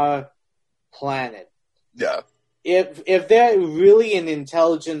with our planet, yeah. If they're really an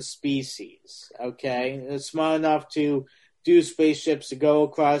intelligent species, okay, they're smart enough to do spaceships to go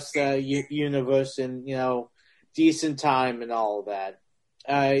across the universe in, decent time and all of that,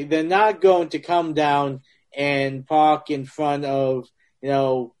 they're not going to come down and park in front of,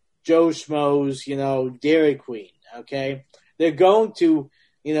 Joe Schmo's, Dairy Queen, okay? They're going to,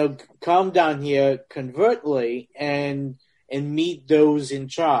 come down here covertly and meet those in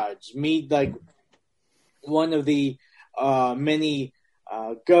charge, meet like one of the many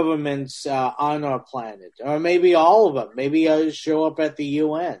governments on our planet, or maybe all of them. Maybe show up at the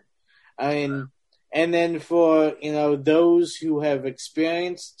UN. I mean, and then for those who have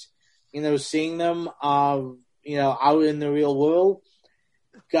experienced seeing them out in the real world,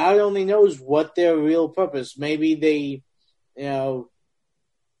 God only knows what their real purpose. Maybe they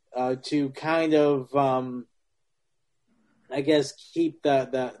to kind of I guess keep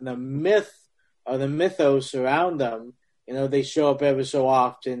the myth or the mythos around them. They show up ever so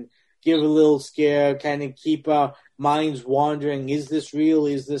often, give a little scare, kind of keep our minds wandering. Is this real?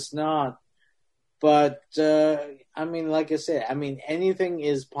 Is this not? But, I mean, like I said, anything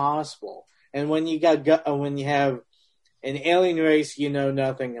is possible. And when you have an alien race you know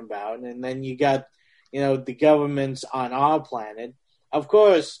nothing about, and then you got, the governments on our planet, of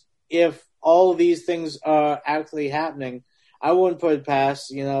course, if all of these things are actually happening, I wouldn't put it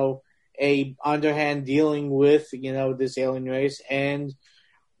past, a underhand dealing with, this alien race and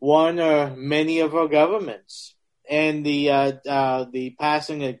one or many of our governments, and the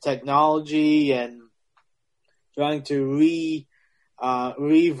passing of technology and trying to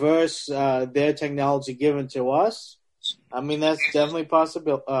reverse their technology given to us. I mean, that's definitely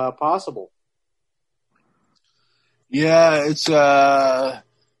possible. Yeah, it's the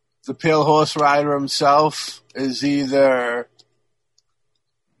Pale Horse Rider himself is either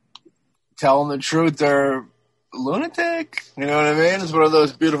telling the truth or lunatic. You know what I mean? It's one of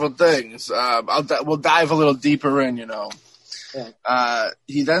those beautiful things. We'll dive a little deeper in, Yeah.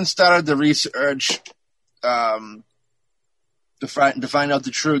 He then started the research to find out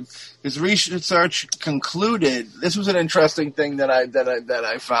the truth. His research concluded, this was an interesting thing that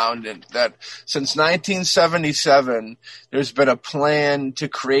I found, that since 1977, there's been a plan to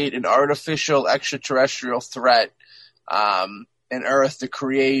create an artificial extraterrestrial threat in Earth to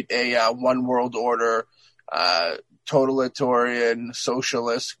create a one world order, totalitarian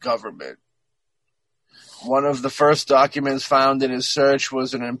socialist government. One of the first documents found in his search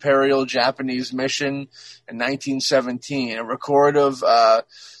was an Imperial Japanese mission in 1917, a record of the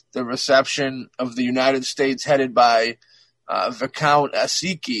reception of the United States headed by Viscount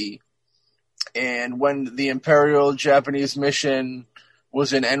Asiki. And when the Imperial Japanese mission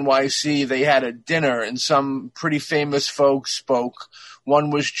was in NYC, they had a dinner, and some pretty famous folks spoke.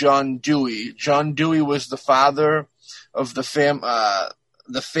 One was John Dewey. John Dewey was the father of the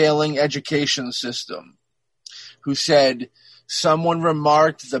failing education system, who said, someone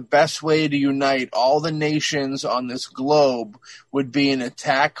remarked the best way to unite all the nations on this globe would be an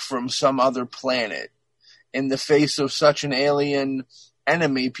attack from some other planet. In the face of such an alien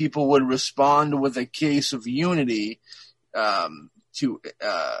enemy, people would respond with a case of unity to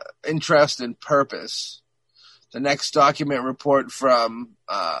interest and purpose. The next document report from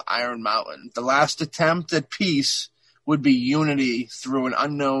Iron Mountain. The last attempt at peace would be unity through an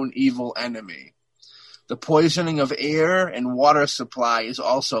unknown evil enemy. The poisoning of air and water supply is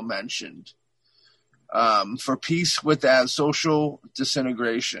also mentioned. For peace with social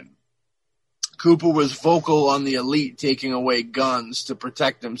disintegration. Cooper was vocal on the elite taking away guns to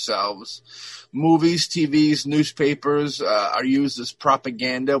protect themselves. Movies, TVs, newspapers are used as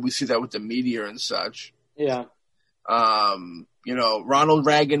propaganda. We see that with the media and such. Yeah. Ronald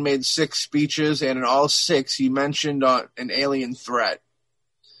Reagan made 6 speeches, and in all 6, he mentioned an alien threat.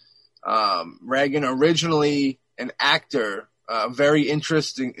 Reagan, originally an actor, very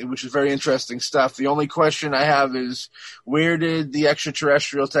interesting, which is very interesting stuff. The only question I have is, where did the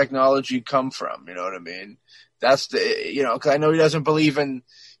extraterrestrial technology come from? You know what I mean? That's because I know he doesn't believe in.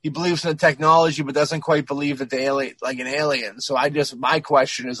 He believes in the technology, but doesn't quite believe that the alien, like an alien. So my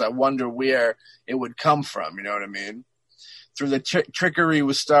question is, I wonder where it would come from. You know what I mean? Through the trickery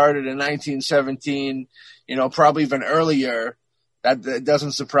was started in 1917. Probably even earlier. That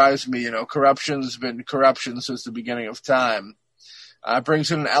doesn't surprise me. Corruption's been corruption since the beginning of time. It brings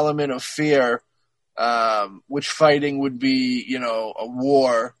in an element of fear, which fighting would be, a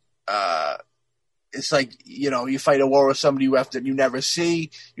war. It's like, you fight a war with somebody you never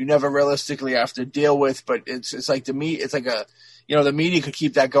see, you never realistically have to deal with, but it's like the media could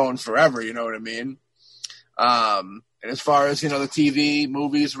keep that going forever, you know what I mean? And as far as, the TV,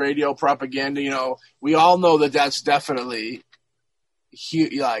 movies, radio, propaganda, we all know that that's definitely,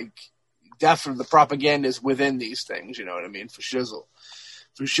 definitely the propaganda is within these things, you know what I mean? For shizzle,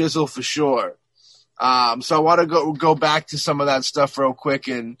 for sure. So I want to go back to some of that stuff real quick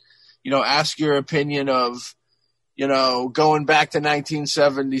and, ask your opinion of, going back to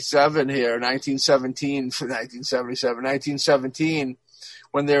 1977 here, 1917,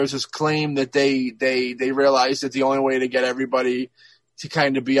 when there was this claim that they realized that the only way to get everybody to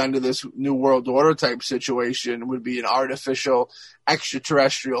kind of be under this New World Order type situation would be an artificial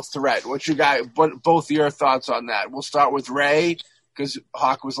extraterrestrial threat. What you got, both your thoughts on that? We'll start with Ray, because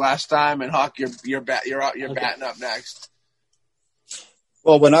Hawk was last time, and Hawk, you're batting up next.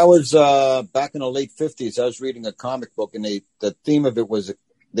 Well, when I was back in the late 50s, I was reading a comic book, and the theme of it was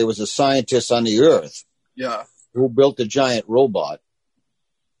there was a scientist on the Earth who built a giant robot.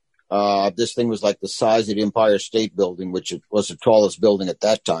 This thing was like the size of the Empire State Building, which was the tallest building at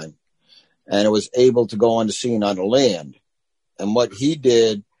that time. And it was able to go on the scene on the land. And what he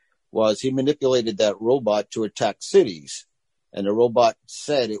did was he manipulated that robot to attack cities. And the robot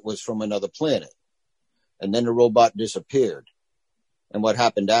said it was from another planet. And then the robot disappeared. And what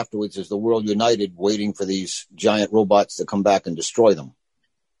happened afterwards is the world united, waiting for these giant robots to come back and destroy them.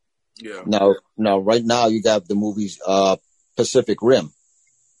 Yeah. Now, right now, you got the movies Pacific Rim.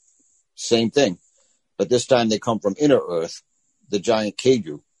 Same thing. But this time they come from Inner Earth, the giant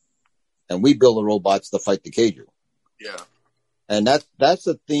kaiju. And we build the robots to fight the kaiju. Yeah. And that's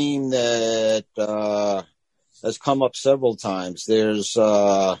a theme that has come up several times. There's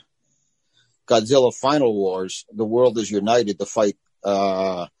Godzilla Final Wars. The world is united to fight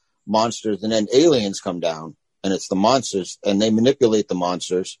monsters, and then aliens come down, and it's the monsters, and they manipulate the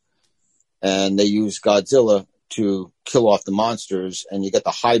monsters, and they use Godzilla to kill off the monsters, and you get the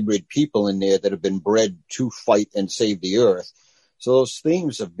hybrid people in there that have been bred to fight and save the Earth. So those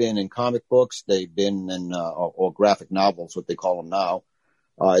themes have been in comic books, they've been in or graphic novels, what they call them now.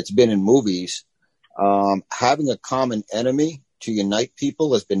 It's been in movies. Having a common enemy to unite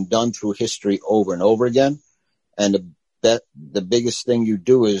people has been done through history over and over again. And the biggest thing you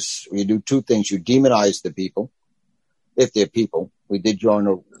do is you do 2 things. You demonize the people, if they're people. We did during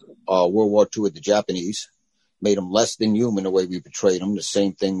World War II with the Japanese, made them less than human the way we portrayed them. The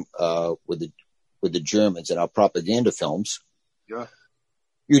same thing with the Germans in our propaganda films. Yeah.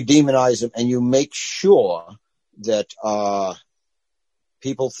 You demonize them, and you make sure that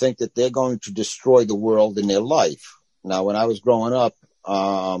people think that they're going to destroy the world in their life. Now, when I was growing up,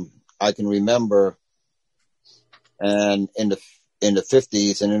 I can remember, and in the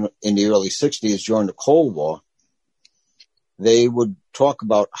 50s and in the early 60s during the Cold War, they would talk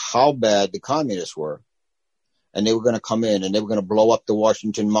about how bad the communists were. And they were going to come in and they were going to blow up the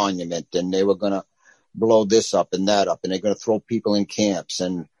Washington Monument, and they were going to blow this up and that up, and they're going to throw people in camps.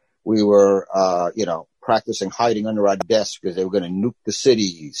 And we were, practicing hiding under our desks because they were going to nuke the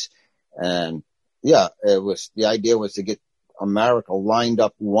cities. And yeah, the idea was to get America lined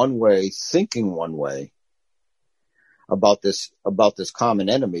up one way, thinking one way about this common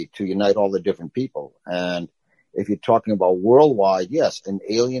enemy to unite all the different people. And if you're talking about worldwide, yes, an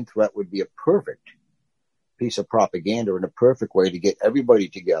alien threat would be a perfect piece of propaganda and a perfect way to get everybody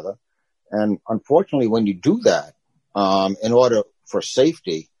together. And unfortunately, when you do that, in order for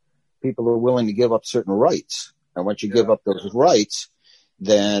safety, people are willing to give up certain rights. And once you give up those rights,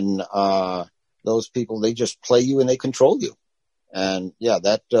 then those people, they just play you and they control you. And yeah,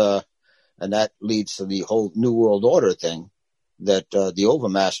 that leads to the whole New World Order thing, that the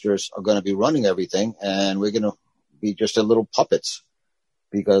overmasters are going to be running everything, and we're going to be just a little puppets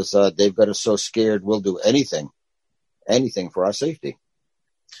because they've got us so scared we'll do anything for our safety.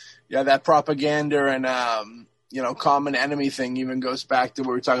 Yeah, that propaganda and common enemy thing even goes back to what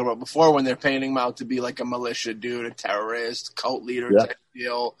we were talking about before, when they're painting him out to be like a militia dude, a terrorist, cult leader type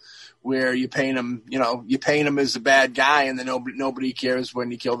deal, where you paint him as a bad guy, and then nobody cares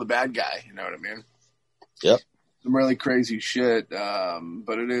when you kill the bad guy. You know what I mean? Yep. Some really crazy shit,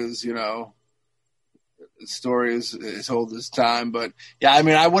 but it is, the story is old as time. But yeah, I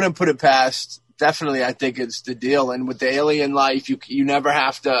mean, I wouldn't put it past. Definitely, I think it's the deal. And with the alien life, you never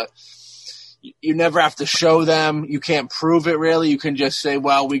have to show them. You can't prove it really. You can just say,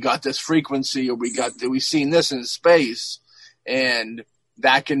 well, we got this frequency, or we've seen this in space, and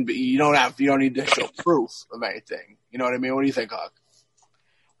that can be. You don't need to show proof of anything. You know what I mean? What do you think, Hawk?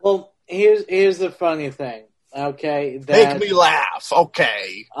 Well, here's the funny thing. Okay, make me laugh.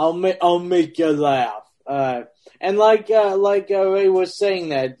 Okay, I'll make you laugh. And like Ray was saying,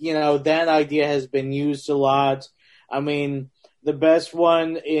 that that idea has been used a lot. I mean, the best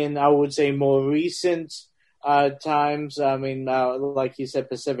one in, I would say, more recent times. I mean, like you said,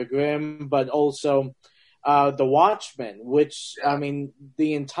 Pacific Rim, but also The Watchmen, which I mean,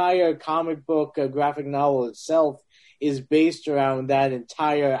 the entire comic book graphic novel itself is based around that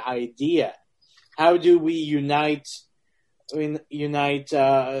entire idea. How do we unite the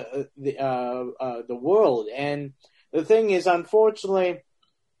world? And the thing is, unfortunately,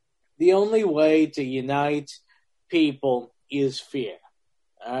 the only way to unite people is fear.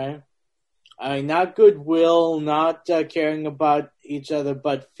 All right? I mean, not goodwill, not caring about each other,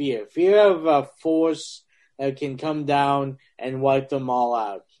 but fear. Fear of a force that can come down and wipe them all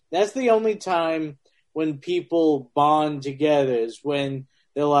out. That's the only time when people bond together, is when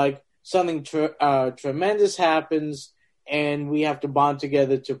they're like, something tremendous happens, and we have to bond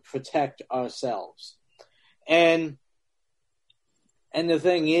together to protect ourselves. And the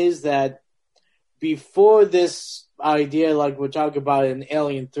thing is that before this idea, like we're talking about an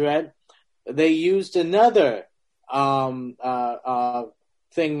alien threat, they used another thing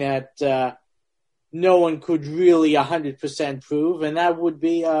that no one could really 100% prove, and that would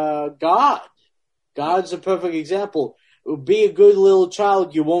be God. God's a perfect example. Be a good little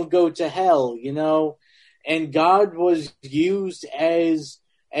child, you won't go to hell, And God was used as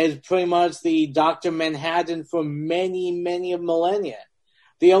pretty much the Dr. Manhattan for many, many millennia.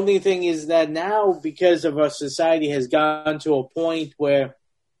 The only thing is that now, because of our society has gone to a point where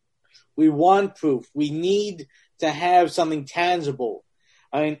we want proof, we need to have something tangible.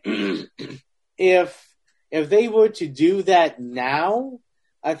 I mean, if they were to do that now,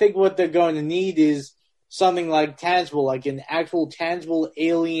 I think what they're going to need is something like tangible, like an actual tangible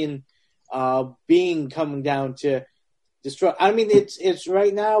alien being coming down to destroy. I mean, it's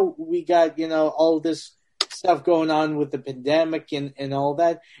right now we got, all this stuff going on with the pandemic and all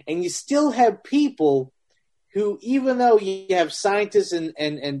that. And you still have people who, even though you have scientists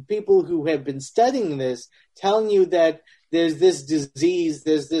and people who have been studying this, telling you that there's this disease,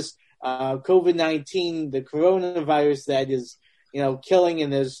 there's this COVID-19, the coronavirus that is, killing,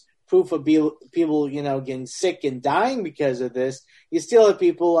 and there's proof of people, getting sick and dying because of this. You still have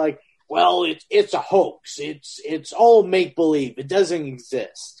people like, well, it's a hoax. It's all make-believe. It doesn't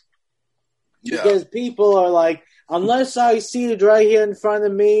exist. Yeah. Because people are like, unless I see it right here in front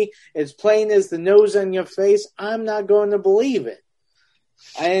of me, it's plain as the nose on your face, I'm not going to believe it.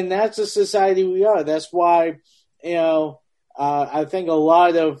 And that's the society we are. That's why, I think a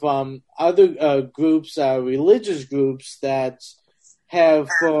lot of other groups, religious groups that have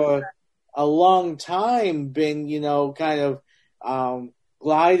for a long time been, kind of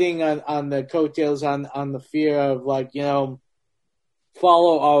gliding on the coattails on the fear of, like,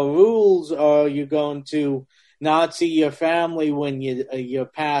 follow our rules, or you're going to not see your family when you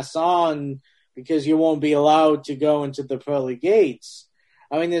pass on because you won't be allowed to go into the pearly gates.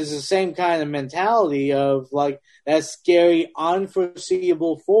 I mean, there's the same kind of mentality of, like, that scary,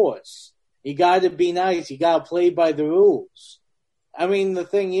 unforeseeable force. You got to be nice. You got to play by the rules. I mean, the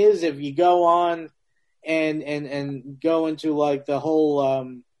thing is, if you go on and go into, like, the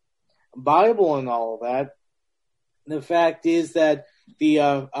whole Bible and all of that, the fact is that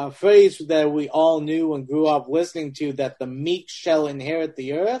the phrase that we all knew and grew up listening to, that the meek shall inherit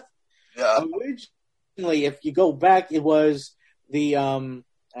the earth, originally, if you go back, it was the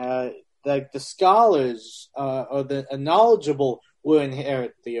like the scholars or the knowledgeable will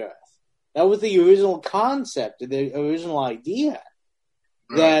inherit the earth. That was the original concept, the original idea.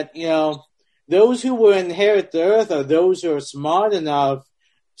 That, those who will inherit the earth are those who are smart enough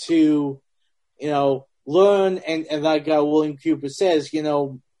to, learn and like William Cooper says,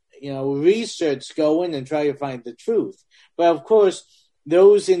 research, go in and try to find the truth. But of course,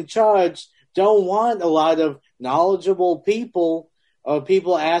 those in charge don't want a lot of knowledgeable people or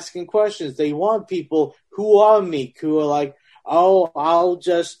people asking questions. They want people who are meek, who are like, oh, I'll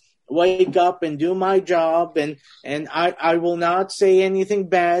just wake up and do my job, and I will not say anything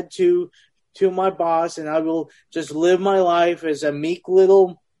bad to my boss, and I will just live my life as a meek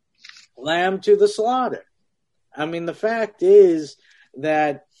little lamb to the slaughter. I mean, the fact is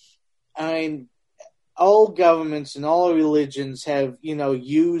that all governments and all religions have,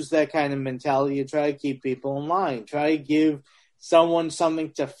 used that kind of mentality to try to keep people in line, try to give someone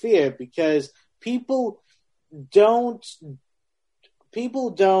something to fear, because people don't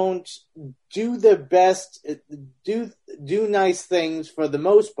do their best, do nice things for the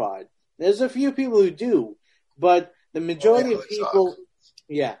most part. There's a few people who do, but the majority of people,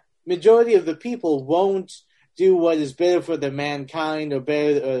 majority of the people won't do what is better for the mankind or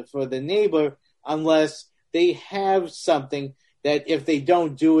better for the neighbor unless they have something that if they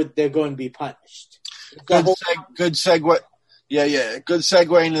don't do it, they're going to be punished. Good segue. Yeah. Good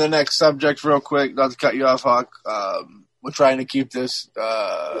segue into the next subject real quick. Not to cut you off, Hawk. We're trying to keep this.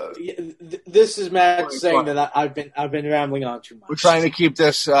 This is Matt saying that I've been rambling on too much. We're trying to keep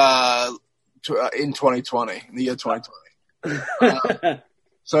this in 2020, in the year 2020.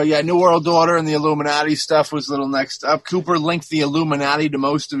 So yeah, New World Order and the Illuminati stuff was a little next up. Cooper linked the Illuminati to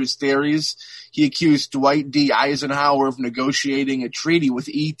most of his theories. He accused Dwight D. Eisenhower of negotiating a treaty with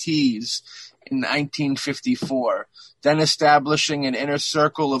ETs in 1954, then establishing an inner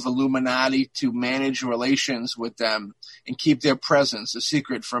circle of Illuminati to manage relations with them and keep their presence a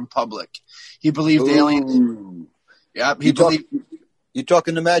secret from public. He believed aliens. Yep, You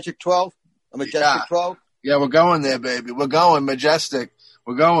talking the Magic 12? A Majestic 12? Yeah, we're going there, baby. We're going Majestic.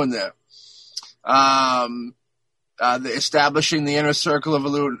 We're going there. Establishing the inner circle of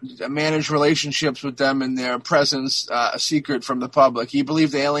manage relationships with them and their presence a secret from the public. He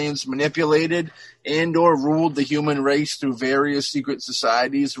believed aliens manipulated and or ruled the human race through various secret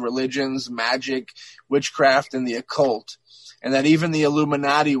societies, religions, magic, witchcraft, and the occult, and that even the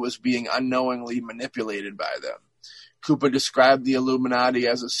Illuminati was being unknowingly manipulated by them. Cooper described the Illuminati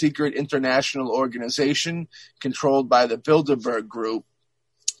as a secret international organization controlled by the Bilderberg Group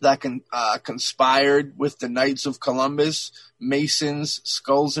that conspired with the Knights of Columbus, Masons,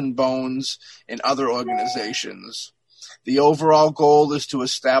 Skulls and Bones, and other organizations. The overall goal is to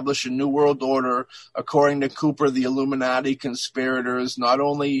establish a new world order. According to Cooper, the Illuminati conspirators not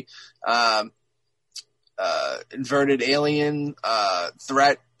only inverted alien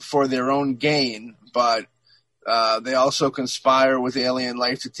threat for their own gain, but they also conspire with alien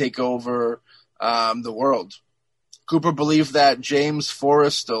life to take over the world. Cooper believed that James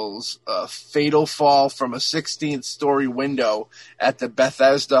Forrestal's fatal fall from a 16th-story window at the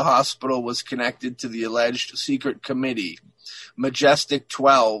Bethesda Hospital was connected to the alleged secret committee, Majestic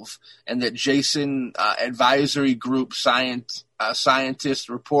 12, and that Jason Advisory Group scientists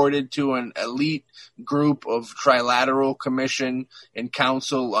reported to an elite group of Trilateral Commission and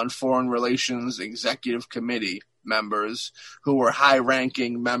Council on Foreign Relations Executive Committee members who were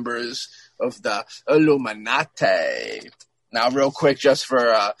high-ranking members of the Illuminati. Now, real quick, just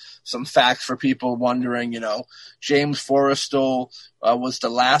for some facts for people wondering, James Forrestal was the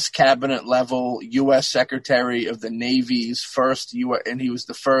last cabinet-level U.S. Secretary of the Navy's first and he was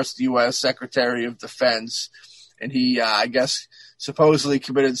the first U.S. Secretary of Defense. And he, I guess, supposedly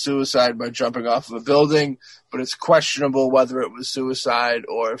committed suicide by jumping off of a building, but it's questionable whether it was suicide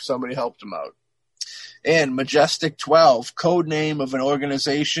or if somebody helped him out. And Majestic 12, code name of an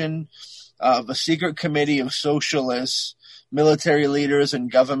organization of a secret committee of socialists, military leaders,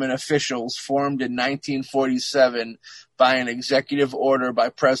 and government officials formed in 1947 by an executive order by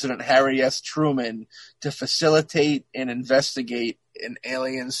President Harry S. Truman to facilitate and investigate an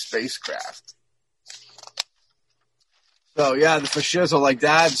alien spacecraft. So, yeah, for shizzle, like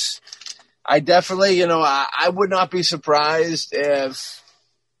that's, I definitely, I would not be surprised if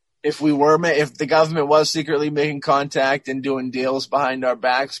the government was secretly making contact and doing deals behind our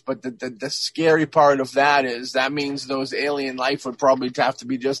backs, but the scary part of that is that means those alien life would probably have to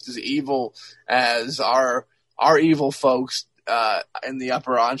be just as evil as our evil folks in the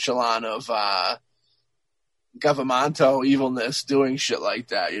upper echelon of governmental evilness doing shit like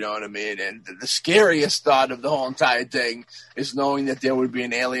that, you know what I mean? And the scariest thought of the whole entire thing is knowing that there would be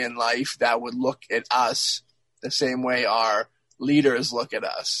an alien life that would look at us the same way our leaders look at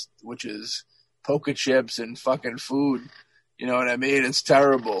us, which is poker chips and fucking food. You know what I mean? It's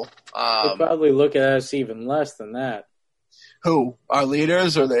terrible. They'll probably look at us even less than that. Who? Our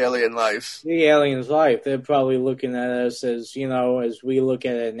leaders or the alien life? The aliens' life. They're probably looking at us as, as we look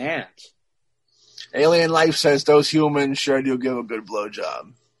at an ant. Alien life says those humans sure do give a good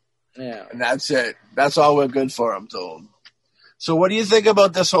blowjob. Yeah. And that's it. That's all we're good for, I'm told. So what do you think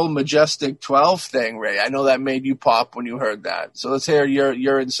about this whole Majestic 12 thing, Ray? I know that made you pop when you heard that. So let's hear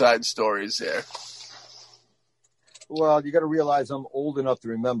your inside stories here. Well, you got to realize I'm old enough to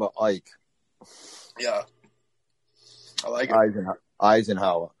remember Ike. Yeah. I like it.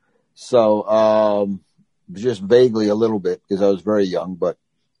 Eisenhower. So just vaguely a little bit because I was very young, but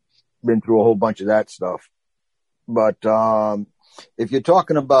been through a whole bunch of that stuff. But if you're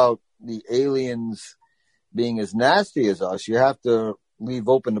talking about the aliens being as nasty as us, you have to leave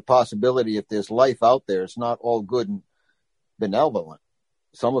open the possibility if there's life out there, it's not all good and benevolent.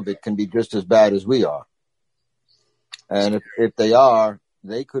 Some of it can be just as bad as we are. And if they are,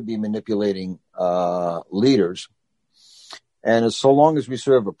 they could be manipulating leaders. And as so long as we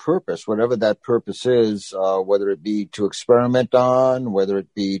serve a purpose, whatever that purpose is, whether it be to experiment on, whether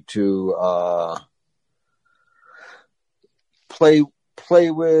it be to play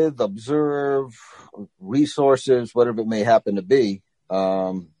with, observe, resources, whatever it may happen to be,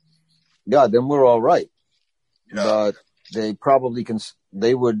 then we're all right. Yeah. But they probably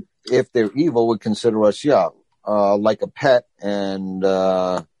they would, if they're evil, would consider us, like a pet and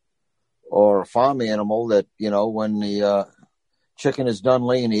or a farm animal that, when the chicken is done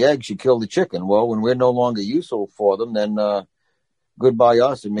laying the eggs, you kill the chicken. Well, when we're no longer useful for them, then goodbye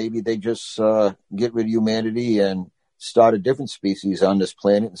us, and maybe they just get rid of humanity and start a different species on this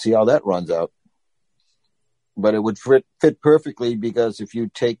planet and see how that runs out. But it would fit perfectly, because if you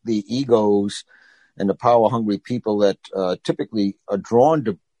take the egos and the power-hungry people that typically are drawn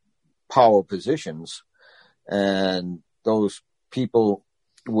to power positions, and those people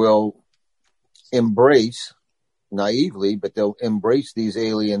will embrace, naively, but they'll embrace these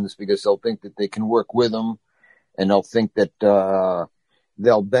aliens because they'll think that they can work with them, and they'll think that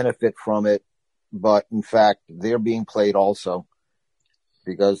they'll benefit from it. But in fact, they're being played also,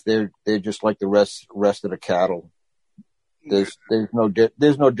 because they're just like the rest of the cattle. There's no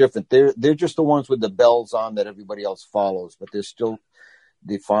different. They're just the ones with the bells on that everybody else follows, but there's still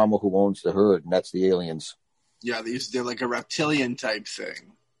the farmer who owns the herd, and that's the aliens. Yeah, they're like a reptilian type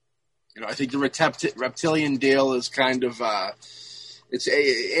thing. I think the reptilian deal is kind of it's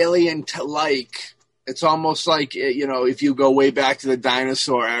alien-like. It's almost like, if you go way back to the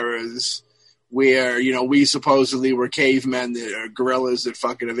dinosaur eras, where, we supposedly were cavemen or gorillas that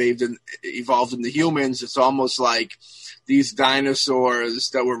fucking evolved into humans. It's almost like these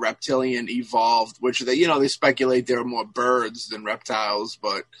dinosaurs that were reptilian evolved, which they speculate they were more birds than reptiles,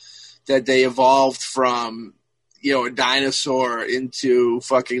 but that they evolved from, a dinosaur into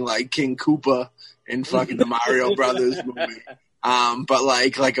fucking like King Koopa in fucking the Mario Brothers movie. But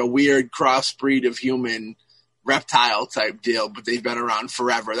like a weird crossbreed of human reptile type deal, but they've been around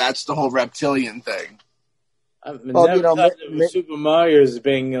forever. That's the whole reptilian thing. I've never thought of Super Mario as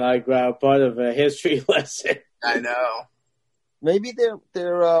being like part of a history lesson. I know. Maybe they're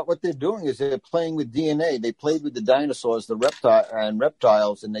what they're doing is they're playing with DNA. They played with the dinosaurs, the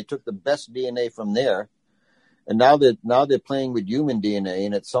reptiles, and they took the best DNA from there. And now they're playing with human DNA,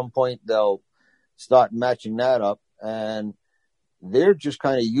 and at some point they'll start matching that up, and they're just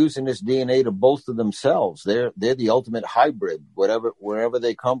kind of using this DNA to bolster themselves. They're the ultimate hybrid. Wherever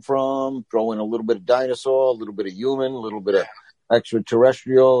they come from, throw in a little bit of dinosaur, a little bit of human, a little bit of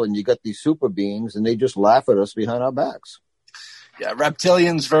extraterrestrial, and you got these super beings, and they just laugh at us behind our backs. Yeah,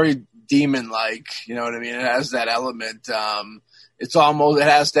 reptilian's very demon-like. You know what I mean? It has that element. It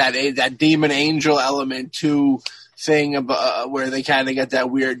has that demon angel element to thing about, where they kind of get that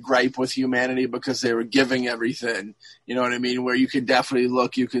weird gripe with humanity because they were giving everything. You know what I mean? Where you can definitely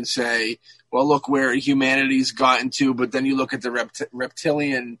look, you can say, well, look where humanity's gotten to, but then you look at the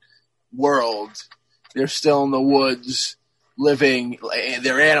reptilian world, they're still in the woods living,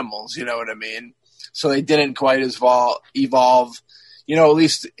 they're animals, you know what I mean? So they didn't quite evolve, at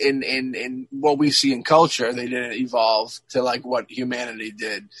least in what we see in culture, they didn't evolve to like what humanity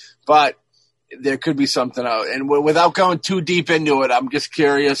did. But there could be something out. And without going too deep into it, I'm just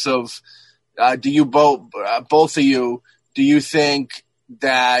curious of, do you both of you, do you think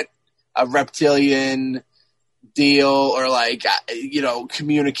that a reptilian deal or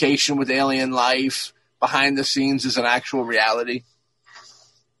communication with alien life behind the scenes is an actual reality?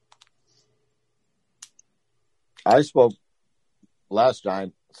 I spoke last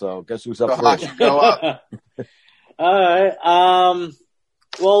time, so guess who's up first? Go up. All right.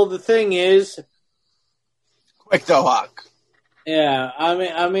 Well, the thing is, quick though, Hawk. Yeah,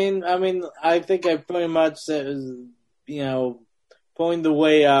 I mean, I think I pretty much said, point the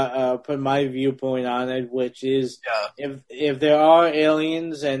way, put my viewpoint on it, which is if there are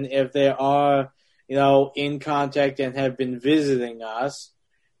aliens and if there are, in contact and have been visiting us,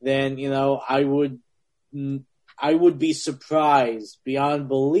 then, I would be surprised beyond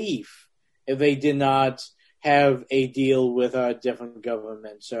belief if they did not have a deal with our different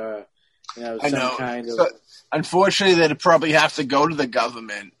governments or, some kind of... Unfortunately, they'd probably have to go to the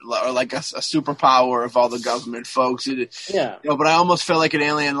government or like a superpower of all the government folks. But I almost feel like an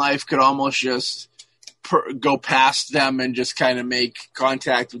alien life could almost just go past them and just kind of make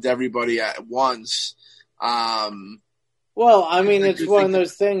contact with everybody at once. Well, I mean, it's one of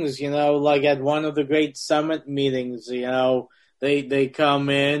those things, like at one of the great summit meetings, they come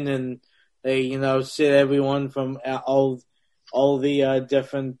in and they, sit everyone from all the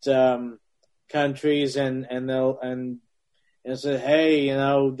different countries and they'll say, hey,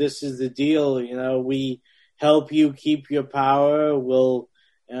 this is the deal, we help you keep your power, we'll,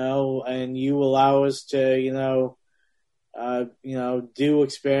 and you allow us to, do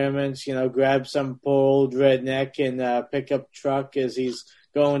experiments, grab some poor old redneck in pickup truck as he's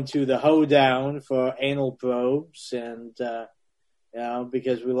going to the hoedown for anal probes and,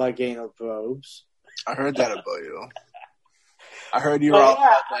 because we like anal probes. I heard that about you. I heard you were all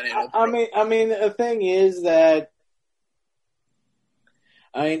about that anal probe. I mean, the thing is that,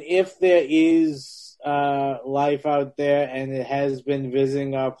 if there is life out there and it has been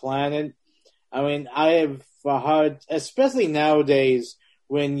visiting our planet, I have a hard, especially nowadays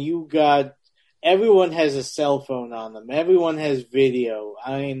when everyone has a cell phone on them, everyone has video.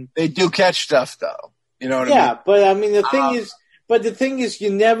 They do catch stuff though. You know what I mean? Yeah, but the thing is, you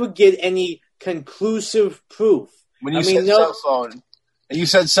never get any conclusive proof. When you said cell phone, and you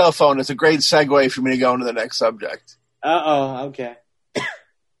said cell phone, it's a great segue for me to go into the next subject. Okay.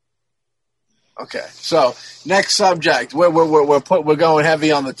 Okay, so next subject. We're going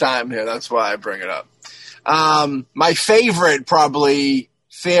heavy on the time here. That's why I bring it up. My favorite probably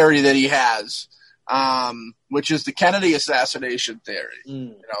theory that he has, which is the Kennedy assassination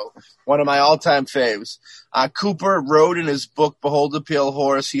theory. One of my all-time faves. Cooper wrote in his book Behold the Pale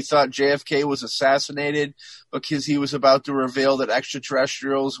Horse he thought JFK was assassinated because he was about to reveal that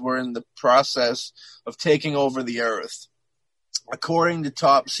extraterrestrials were in the process of taking over the Earth. According to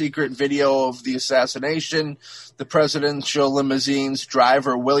top-secret video of the assassination, the presidential limousine's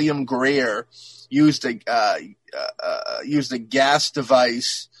driver, William Greer, used a gas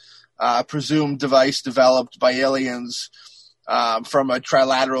device, presumed device developed by aliens from a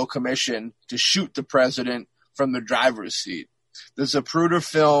trilateral commission to shoot the president from the driver's seat. The Zapruder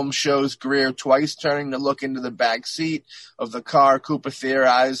film shows Greer twice turning to look into the back seat of the car. Cooper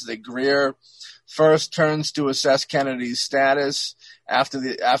theorized that Greer first turns to assess Kennedy's status after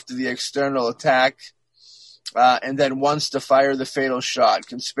the external attack, and then wants to fire the fatal shot.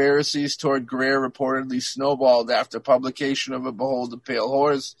 Conspiracies toward Greer reportedly snowballed after publication of A Behold the Pale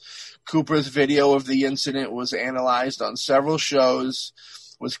Horse. Cooper's video of the incident was analyzed on several shows,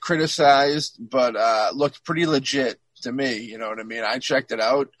 was criticized, but looked pretty legit to me. You know what I mean? I checked it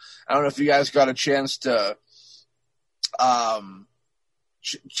out. I don't know if you guys got a chance to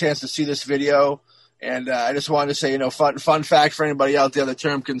see this video. And I just wanted to say, fun fact for anybody out there, the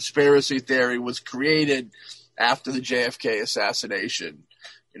term conspiracy theory was created after the JFK assassination.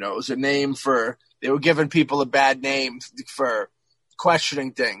 It was a name they were giving people a bad name for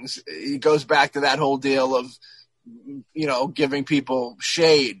questioning things. It goes back to that whole deal of, giving people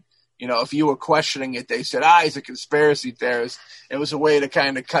shade. If you were questioning it, they said, he's a conspiracy theorist. It was a way to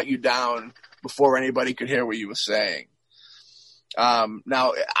kind of cut you down before anybody could hear what you were saying.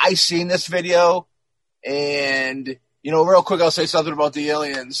 Now, I seen this video, and, real quick, I'll say something about the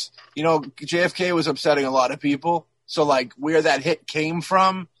aliens. JFK was upsetting a lot of people. So, where that hit came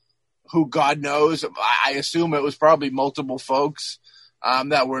from, who God knows, I assume it was probably multiple folks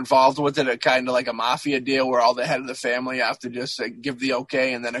that were involved with it, kind of like a mafia deal where all the head of the family have to just give the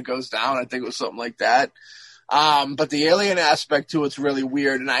okay and then it goes down. I think it was something like that. But the alien aspect to it's really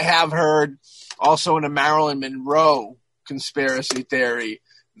weird. And I have heard also in a Marilyn Monroe conspiracy theory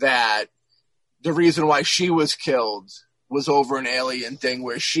that the reason why she was killed was over an alien thing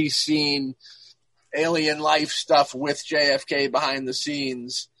where she seen alien life stuff with JFK behind the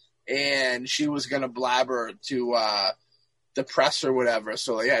scenes and she was going to blabber to the press or whatever,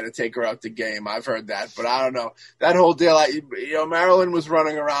 so they had to take her out the game. I've heard that, but I don't know. That whole deal, Marilyn was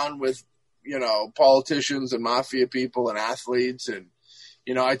running around with, politicians and mafia people and athletes, and,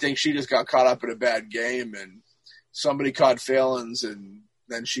 I think she just got caught up in a bad game, and somebody caught feelings, and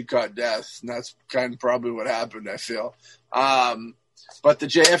then she caught death, and that's kind of probably what happened, I feel. But the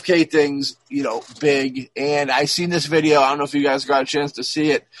JFK thing's, big. And I seen this video. I don't know if you guys got a chance to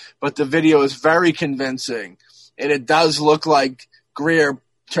see it, but the video is very convincing. And it does look like Greer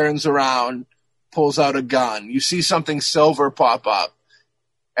turns around, pulls out a gun. You see something silver pop up.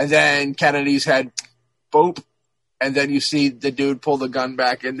 And then Kennedy's head, boop. And then you see the dude pull the gun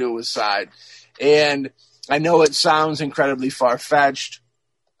back into his side. And I know it sounds incredibly far-fetched.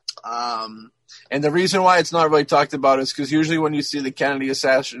 And the reason why it's not really talked about is because usually when you see the Kennedy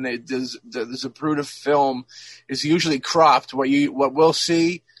assassination, the Zapruder film is usually cropped. What we'll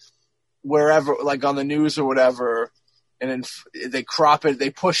see wherever, like on the news or whatever, and then they crop it,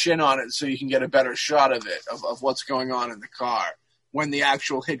 they push in on it so you can get a better shot of it, of what's going on in the car when the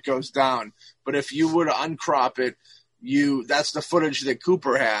actual hit goes down. But if you were to uncrop it, that's the footage that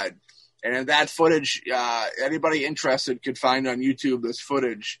Cooper had. And in that footage, anybody interested could find on YouTube this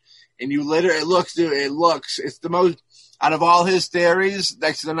footage. And you literally, it's the most, out of all his theories,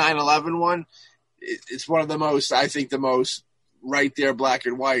 next to the 9/11 one, it's one of the most, I think the most right there, black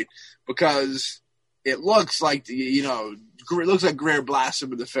and white, because it looks like, it looks like Greer blasts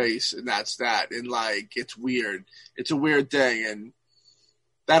him in the face, and that's that. And, it's weird. It's a weird thing, and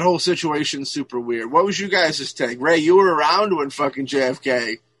that whole situation's super weird. What was you guys' take? Ray, you were around when fucking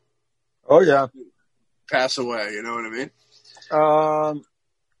JFK Oh, yeah. pass away, you know what I mean?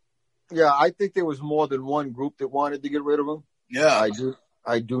 Yeah, I think there was more than one group that wanted to get rid of him. Yeah.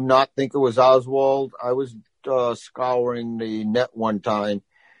 I do not think it was Oswald. I was scouring the net one time,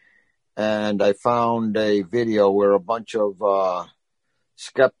 and I found a video where a bunch of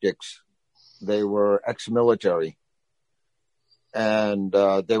skeptics, they were ex-military, and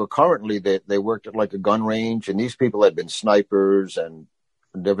they worked at like a gun range, and these people had been snipers and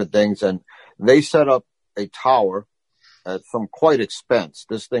different things, and they set up a tower at some quite expense.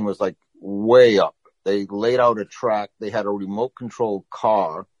 This thing was like way up. They laid out a track. They had a remote controlled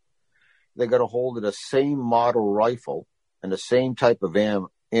car. They got a hold of the same model rifle and the same type of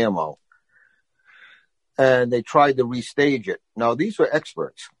ammo. And they tried to restage it. Now, these were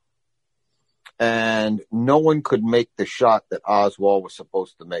experts. And no one could make the shot that Oswald was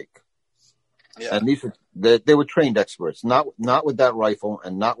supposed to make. Yeah. And they were trained experts, not with that rifle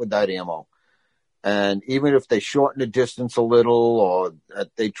and not with that ammo. And even if they shortened the distance a little or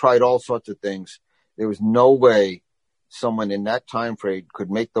they tried all sorts of things, there was no way someone in that time frame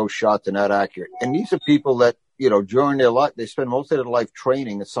could make those shots and that accurate. And these are people that, during their life, they spend most of their life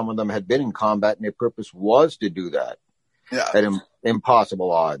training, and some of them had been in combat, and their purpose was to do that at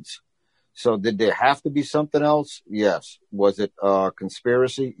impossible odds. So did there have to be something else? Yes. Was it a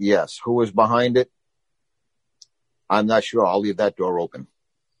conspiracy? Yes. Who was behind it? I'm not sure. I'll leave that door open.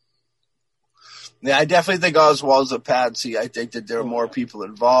 Yeah, I definitely think Oswald's a patsy. I think that there were more people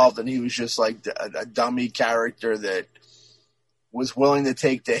involved, and he was just like a dummy character that was willing to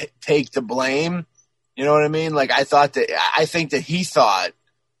take the blame. You know what I mean? I think that he thought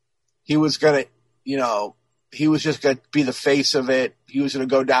he was gonna, he was just gonna be the face of it. He was gonna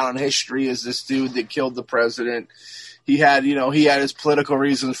go down in history as this dude that killed the president. He had his political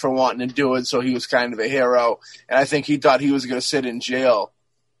reasons for wanting to do it, so he was kind of a hero. And I think he thought he was gonna sit in jail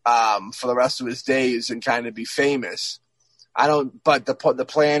for the rest of his days and kind of be famous. But the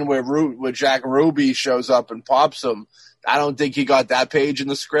plan where Jack Ruby shows up and pops him, I don't think he got that page in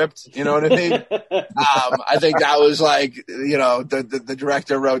the script. You know what I mean? I think that was the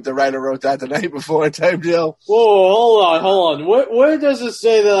writer wrote that the night before type deal. Whoa, hold on. Where does it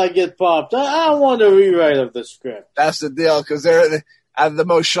say that I get popped? I want a rewrite of the script. That's the deal, because they're the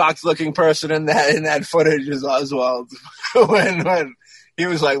most shocked looking person in that footage is Oswald when he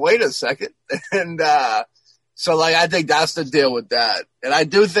was like, wait a second. And so I think that's the deal with that. And I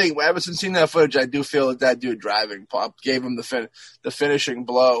do think, ever since seeing that footage, I do feel that dude driving gave him the finishing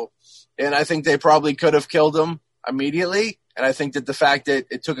blow. And I think they probably could have killed him immediately. And I think that the fact that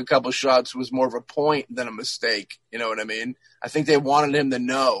it took a couple shots was more of a point than a mistake. You know what I mean? I think they wanted him to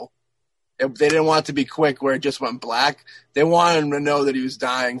know. They didn't want it to be quick where it just went black. They wanted him to know that he was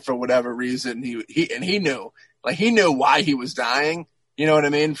dying for whatever reason. He knew. He knew why he was dying. You know what I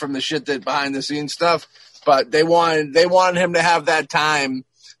mean? From the shit that behind the scenes stuff. But they wanted him to have that time,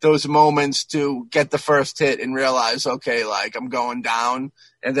 those moments to get the first hit and realize, okay, I'm going down,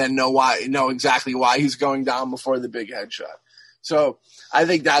 and then know exactly why he's going down before the big headshot. So I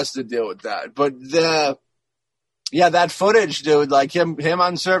think that's the deal with that. But that footage, dude, him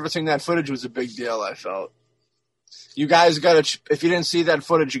unsurfacing that footage was a big deal, I felt. You guys if you didn't see that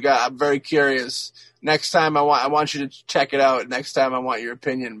footage, I'm very curious. Next time I want you to check it out. Next time I want your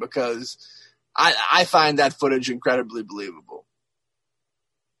opinion, because I find that footage incredibly believable.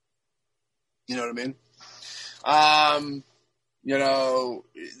 You know what I mean? You know,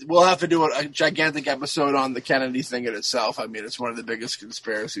 we'll have to do a gigantic episode on the Kennedy thing in itself. I mean, it's one of the biggest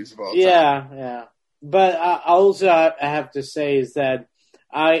conspiracies of all time. Yeah. But also I have to say is that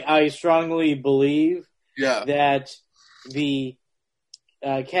I strongly believe that the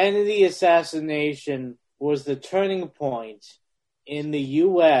Kennedy assassination was the turning point in the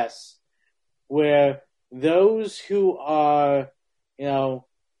U.S. where those who are, you know,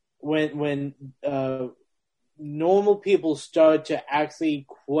 when normal people start to actually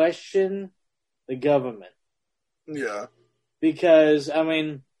question the government. Yeah. Because, I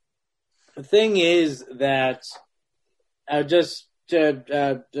mean, the thing is that, just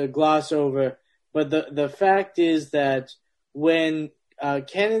to gloss over, but the fact is that when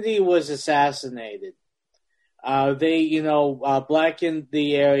Kennedy was assassinated, they, blackened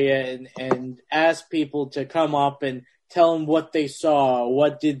the area and asked people to come up and tell them what they saw,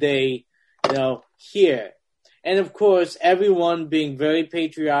 what did they, hear. And of course, everyone being very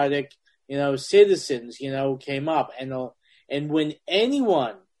patriotic, citizens, came up. And when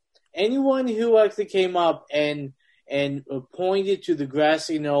anyone who actually came up and pointed to the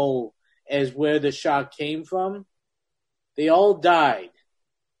grassy knoll as where the shot came from, they all died,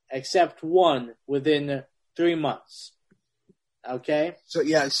 except one within 3 months. Okay? So,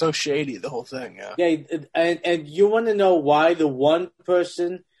 yeah, it's so shady, the whole thing, yeah. Yeah, and you want to know why the one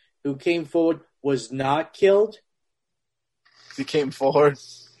person who came forward was not killed? He came forward?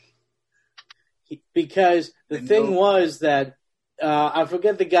 Because the thing was that, I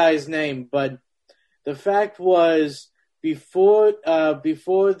forget the guy's name, but the fact was, before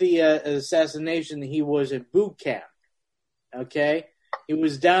the assassination, he was at boot camp. Okay? He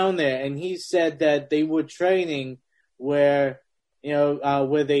was down there, and he said that they were training where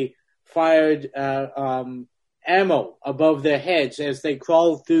they fired ammo above their heads as they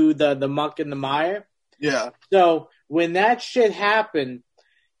crawled through the muck and the mire. Yeah. So when that shit happened,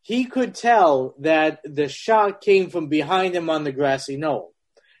 he could tell that the shot came from behind him on the grassy knoll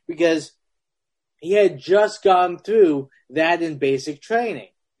because he had just gone through that in basic training.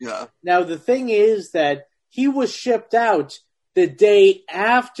 Yeah. Now, the thing is that he was shipped out the day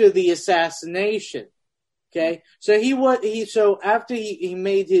after the assassination. Okay? So so after he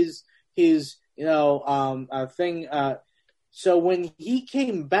made his thing, so when he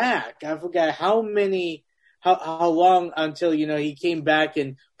came back, I forgot how long until, he came back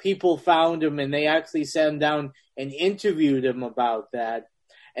and people found him and they actually sat him down and interviewed him about that.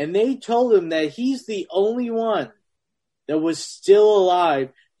 And they told him that he's the only one that was still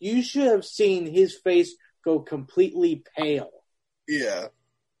alive. You should have seen his face go completely pale. Yeah.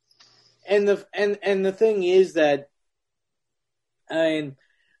 And the thing is that, the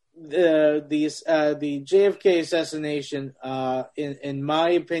JFK assassination, in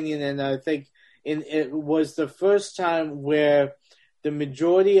my opinion, and I think it was the first time where the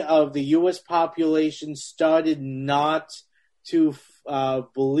majority of the U.S. population started not to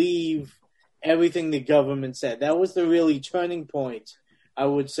believe everything the government said. That was the really turning point, I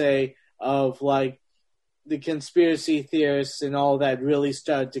would say, of like the conspiracy theorists and all that really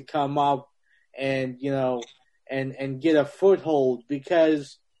started to come up and, and get a foothold,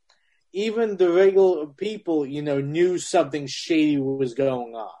 because even the regular people, knew something shady was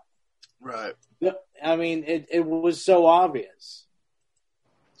going on. Right. I mean, it was so obvious.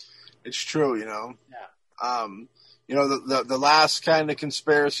 It's true, Yeah. The last kind of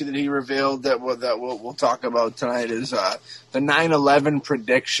conspiracy that he revealed that we'll talk about tonight is the 9/11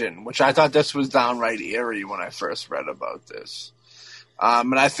 prediction, which I thought this was downright eerie when I first read about this.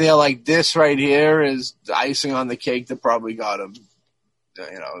 And I feel like this right here is the icing on the cake that probably got him,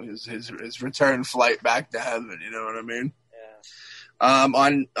 his return flight back to heaven. You know what I mean? Yeah.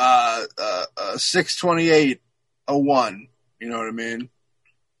 On 6/28/01, you know what I mean?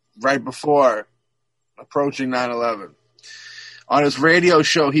 Right before approaching 9/11. On his radio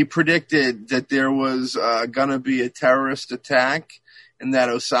show, he predicted that there was going to be a terrorist attack and that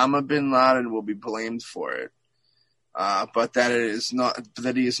Osama bin Laden will be blamed for it. But that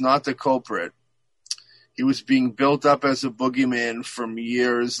he is not the culprit. He was being built up as a boogeyman from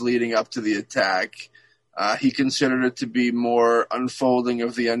years leading up to the attack. He considered it to be more unfolding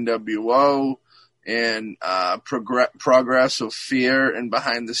of the NWO and progress of fear and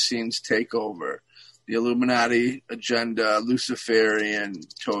behind-the-scenes takeover. The Illuminati agenda, Luciferian,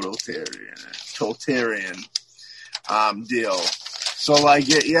 totalitarian deal. So,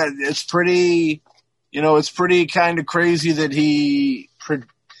 it's pretty, it's pretty kind of crazy that he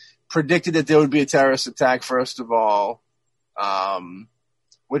predicted that there would be a terrorist attack, first of all.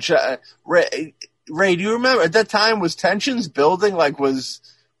 Which, Ray, do you remember at that time, was tensions building? Were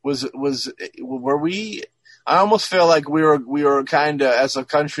we, I almost feel like we were kind of, as a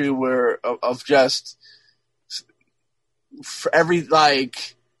country, of just for every,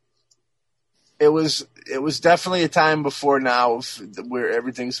 like, it was definitely a time before now where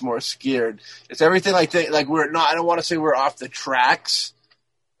everything's more scared. It's everything like we're not, I don't want to say we're off the tracks,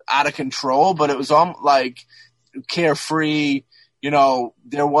 out of control, but it was like carefree,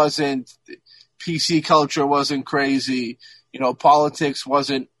 there wasn't, PC culture wasn't crazy, politics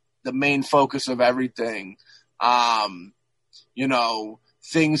wasn't the main focus of everything.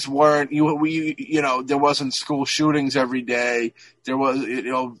 Things weren't, there wasn't school shootings every day. There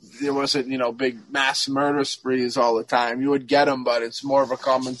wasn't, big mass murder sprees all the time. You would get them, but it's more of a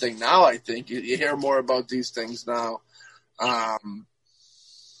common thing now, I think. You hear more about these things now.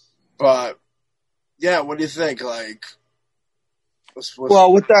 But yeah, what do you think? Like,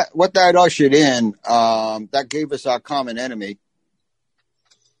 well, what that ushered in, that gave us our common enemy,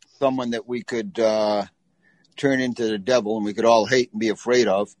 someone that we could, turn into the devil and we could all hate and be afraid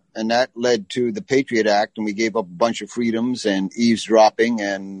of. And that led to the Patriot Act, and we gave up a bunch of freedoms and eavesdropping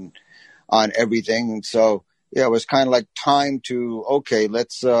and on everything. And so, yeah, it was kind of like time to, okay,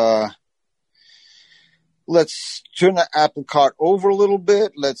 let's turn the apple cart over a little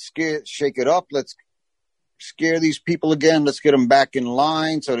bit. Let's shake it up. Let's scare these people again. Let's get them back in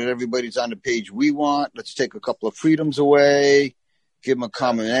line so that everybody's on the page we want. Let's take a couple of freedoms away. Give them a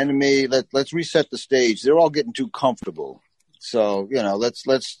common enemy. Let's reset the stage. They're all getting too comfortable. So,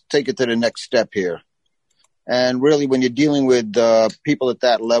 let's take it to the next step here. And really, when you're dealing with people at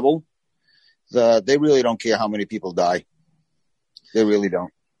that level, they really don't care how many people die. They really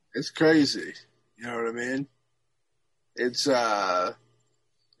don't. It's crazy. You know what I mean? It's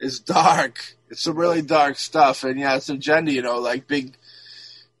dark. It's some really dark stuff. And yeah, it's agenda, like big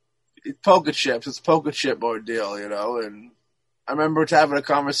poker chips. It's a poker chip ordeal, and I remember having a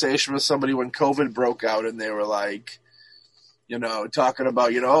conversation with somebody when COVID broke out, and they were like, talking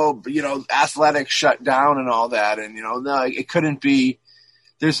about, athletics shut down and all that. And, no, it couldn't be,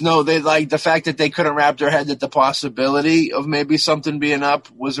 the fact that they couldn't wrap their head that the possibility of maybe something being up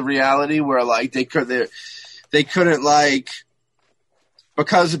was a reality where like they couldn't like,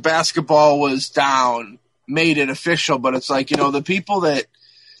 because basketball was down, made it official. But it's like, the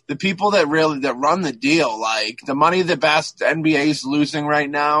people that run the deal, like the money that NBA is losing right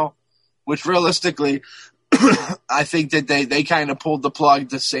now, which realistically, I think that they kind of pulled the plug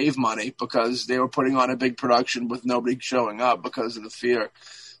to save money because they were putting on a big production with nobody showing up because of the fear.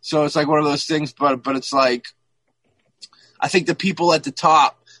 So it's like one of those things, but it's like, I think the people at the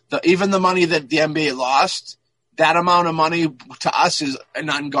top, even the money that the NBA lost, that amount of money to us is an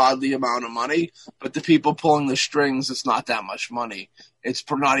ungodly amount of money, but the people pulling the strings, it's not that much money. It's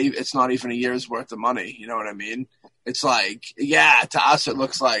not even a year's worth of money. You know what I mean? It's like, yeah, to us it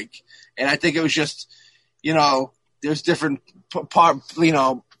looks like, and I think it was just, there's different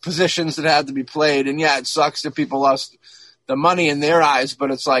positions that had to be played, and yeah, it sucks that people lost the money in their eyes, but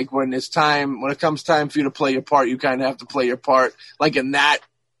it's like when it comes time for you to play your part, you kind of have to play your part, like in that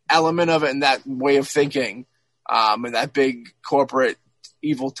element of it and that way of thinking, and that big corporate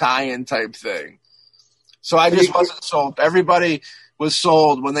evil tie-in type thing. So I just wasn't sold. Everybody was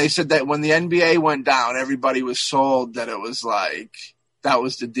sold when they said that when the NBA went down, everybody was sold that it was like that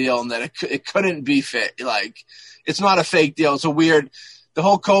was the deal and that it couldn't be fake. Like, it's not a fake deal. It's a weird. The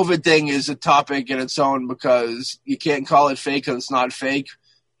whole COVID thing is a topic in its own because you can't call it fake because it's not fake,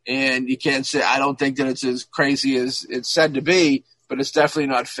 and you can't say I don't think that it's as crazy as it's said to be, but it's definitely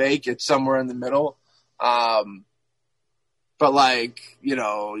not fake. It's somewhere in the middle. But like you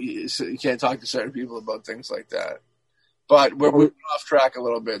can't talk to certain people about things like that. But we're moving off track a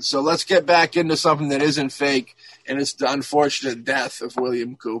little bit. So let's get back into something that isn't fake, and it's the unfortunate death of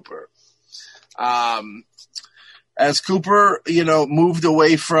William Cooper. As Cooper, moved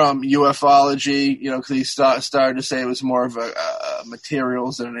away from ufology, because he started to say it was more of a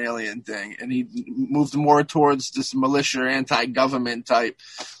materials than an alien thing, and he moved more towards this militia, anti-government type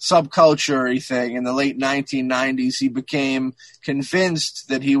subculture-y thing. In the late 1990s, he became convinced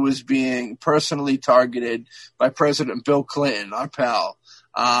that he was being personally targeted by President Bill Clinton, our pal,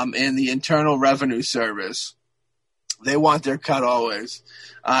 and the Internal Revenue Service. They want their cut always.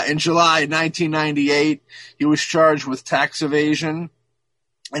 In July 1998, he was charged with tax evasion.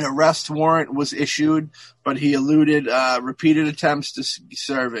 An arrest warrant was issued, but he eluded repeated attempts to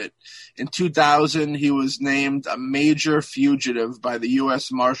serve it. In 2000, he was named a major fugitive by the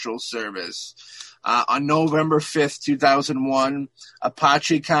U.S. Marshals Service. On November 5th, 2001,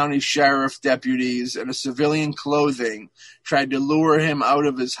 Apache County Sheriff deputies in a civilian clothing tried to lure him out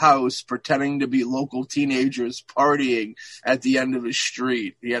of his house, pretending to be local teenagers partying at the end of his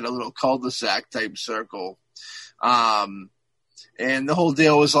street. He had a little cul-de-sac type circle. And the whole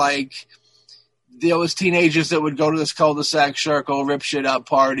deal was like, there was teenagers that would go to this cul-de-sac circle, rip shit up,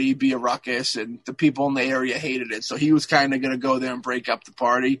 party, be a ruckus, and the people in the area hated it. So he was kind of going to go there and break up the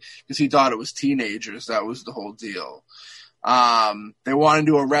party because he thought it was teenagers. That was the whole deal. They wanted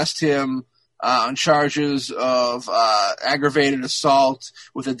to arrest him on charges of aggravated assault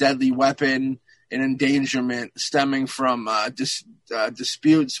with a deadly weapon and endangerment stemming from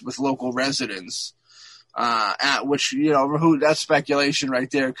disputes with local residents. At which, that's speculation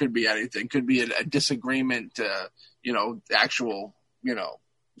right there. Could be anything. Could be a disagreement, actual,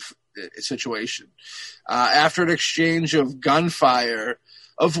 situation. After an exchange of gunfire,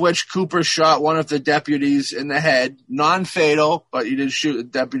 of which Cooper shot one of the deputies in the head, non-fatal, but he did shoot the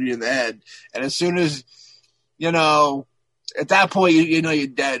deputy in the head. And as soon as, at that point, you're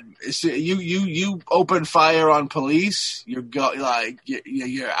dead. You open fire on police, you're I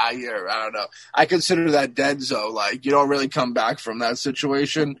don't know. I consider that dead zone. Like, you don't really come back from that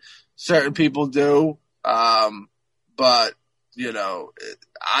situation. Certain people do, but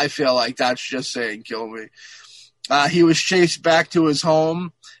I feel like that's just saying kill me. He was chased back to his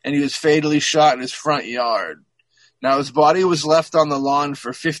home, and he was fatally shot in his front yard. Now, his body was left on the lawn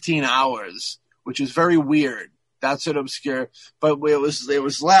for 15 hours, which is very weird. That's an obscure, but it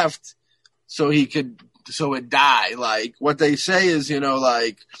was left so it die. Like, what they say is, he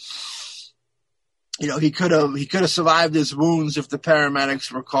could have survived his wounds if the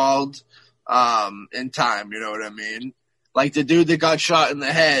paramedics were called in time. You know what I mean? Like, the dude that got shot in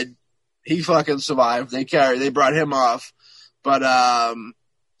the head, he fucking survived. They brought him off, but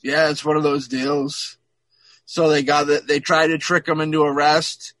it's one of those deals. So they tried to trick him into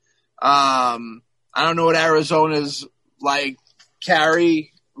arrest. I don't know what Arizona's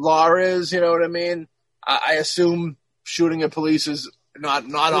carry law is. You know what I mean? I assume shooting at police is not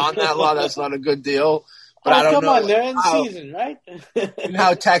on that law. That's not a good deal. But I don't know. Come on, they're in season, right? And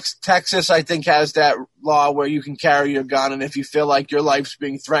how Texas, I think, has that law where you can carry your gun, and if you feel like your life's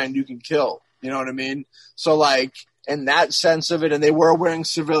being threatened, you can kill. You know what I mean? So, in that sense of it, and they were wearing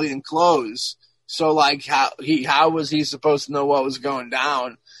civilian clothes. So, how was he supposed to know what was going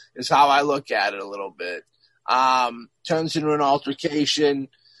down? Is how I look at it a little bit. Turns into an altercation.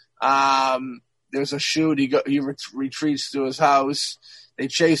 There's a shoot. He retreats to his house. They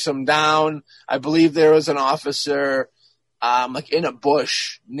chase him down. I believe there was an officer in a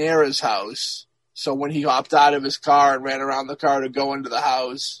bush near his house. So when he hopped out of his car and ran around the car to go into the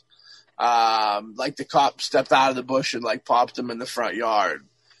house, the cop stepped out of the bush and popped him in the front yard.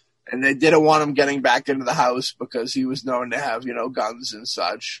 And they didn't want him getting back into the house because he was known to have, guns and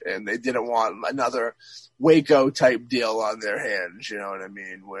such. And they didn't want another Waco type deal on their hands, you know what I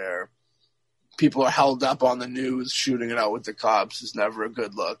mean? Where people are held up on the news shooting it out with the cops is never a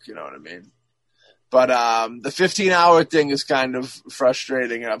good look, you know what I mean? But the 15-hour thing is kind of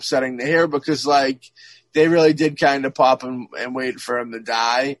frustrating and upsetting to hear because, they really did kind of pop him and wait for him to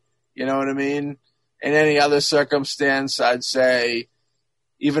die, you know what I mean? In any other circumstance, I'd say,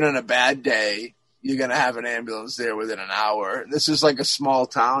 even on a bad day, you're going to have an ambulance there within an hour. This is a small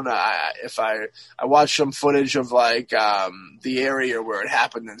town. I watched some footage of the area where it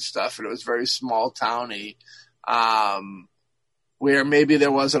happened and stuff, and it was very small towny, where maybe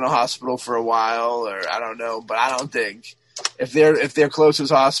there wasn't a hospital for a while, or I don't know, but I don't think if their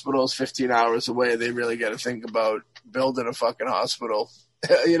closest hospital is 15 hours away, they really got to think about building a fucking hospital.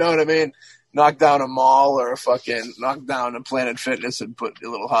 You know what I mean? Knock down a mall or knock down a Planet Fitness and put a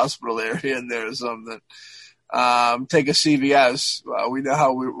little hospital area in there or something. Take a CVS. We know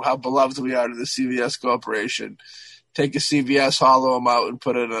how beloved we are to the CVS Corporation. Take a CVS, hollow them out, and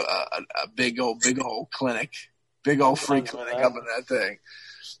put in a big old clinic, big old free clinic up in that thing.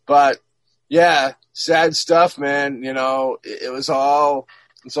 But yeah, sad stuff, man. It's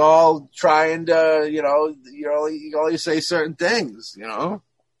all trying to, you only say certain things,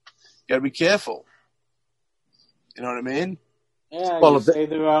 Got to be careful. You know what I mean? Yeah, you say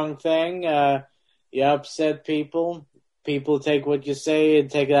the wrong thing, you upset people. People take what you say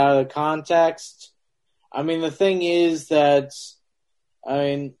and take it out of context. I mean, the thing is that,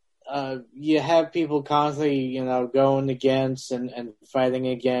 you have people constantly, going against and fighting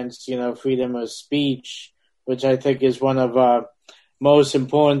against, freedom of speech, which I think is one of our most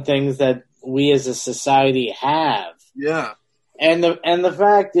important things that we as a society have. Yeah. And the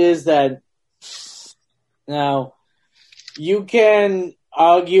fact is that now you can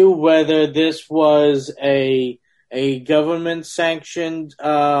argue whether this was a government sanctioned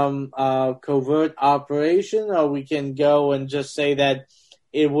covert operation, or we can go and just say that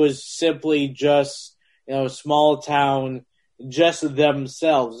it was simply just small town, just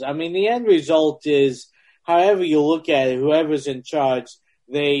themselves. I mean, the end result is however you look at it, whoever's in charge,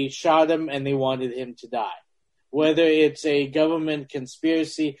 they shot him and they wanted him to die. Whether it's a government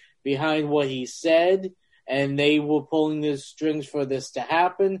conspiracy behind what he said and they were pulling the strings for this to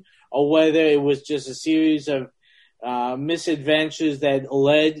happen, or whether it was just a series of misadventures that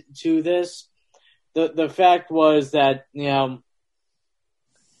led to this. The fact was that, you know,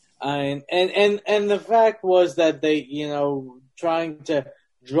 and the fact was that they, you know, trying to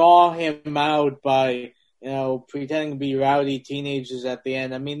draw him out by, you know, pretending to be rowdy teenagers at the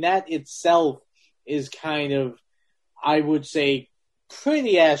end. I mean, that itself is kind of, I would say,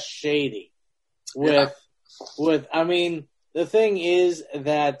 pretty ass shady. I mean, the thing is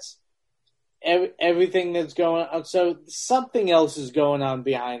that everything that's going on, so something else is going on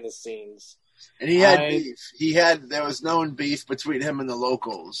behind the scenes. And he had beef. There was known beef between him and the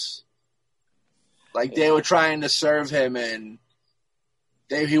locals. Like, they were trying to serve him, and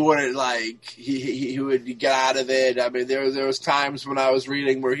he wouldn't, like, he would get out of it. I mean, there was times when I was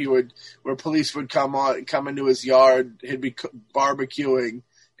reading where police would come into his yard. He'd be barbecuing,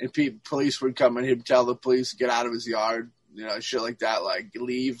 and police would come and he'd tell the police to get out of his yard, you know, shit like that, like,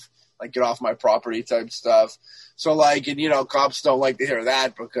 leave, like, get off my property type stuff. So, like, and, you know, cops don't like to hear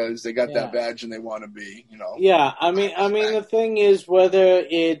that because they got that badge and they want to be, you know. Yeah, I mean, the thing is whether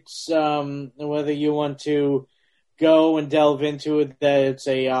it's whether you want to go and delve into it, that it's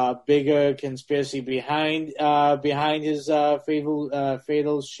a bigger conspiracy behind his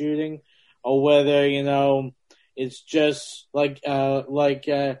fatal shooting, or whether, you know, it's just like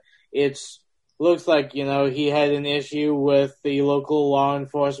it's looks like, you know, he had an issue with the local law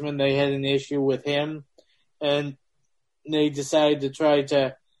enforcement. They had an issue with him, and they decided to try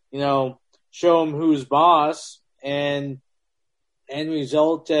to, you know, show him who's boss, and end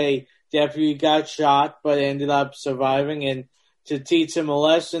result, a deputy got shot but ended up surviving, and to teach him a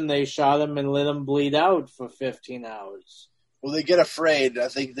lesson, they shot him and let him bleed out for 15 hours. Well, they get afraid. I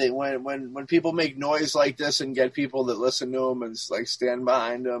think when people make noise like this and get people that listen to them and, like, stand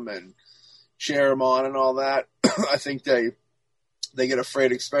behind them and cheer them on and all that, I think they get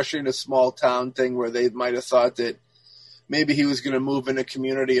afraid, especially in a small town thing where they might have thought that maybe he was going to move in a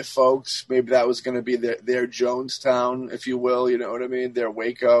community of folks. Maybe that was going to be their Jonestown, if you will. You know what I mean? Their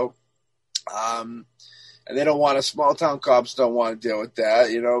Waco. And they don't want small town cops don't want to deal with that.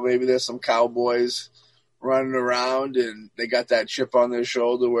 You know, maybe there's some cowboys running around and they got that chip on their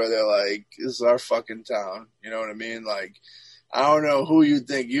shoulder where they're like, this is our fucking town. You know what I mean? Like, I don't know who you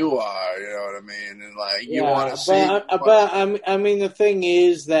think you are. You know what I mean? And, like, you want to see. But I mean, the thing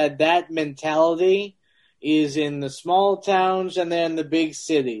is that mentality is in the small towns and then the big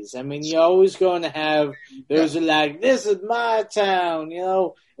cities. I mean, you're always going to have those like, this is my town. You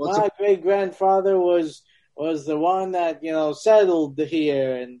know, my great grandfather was the one that, you know, settled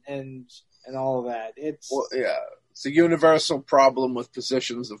here and all that. It's a universal problem with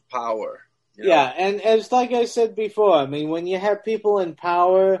positions of power. You know? Yeah, and as like I said before, I mean, when you have people in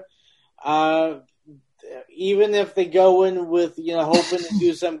power, even if they go in with, you know, hoping to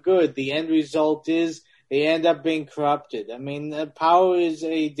do some good, the end result is they end up being corrupted. I mean, power is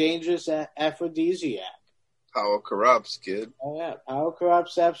a dangerous aphrodisiac. Power corrupts, kid. Oh, yeah, power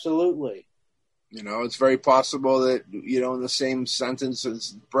corrupts, absolutely. You know, it's very possible that, you know, in the same sentence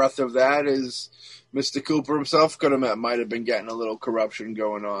as breath of that is Mr. Cooper himself might have been getting a little corruption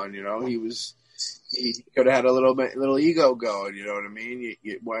going on. You know, he could have had a little ego going. You know what I mean?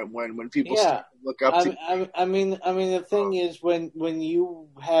 When people look up to. I mean, the thing is when you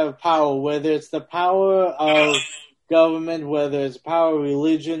have power, whether it's the power of government, whether it's power of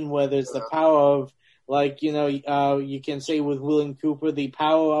religion, whether it's the power of, like, you know, you can say with William Cooper, the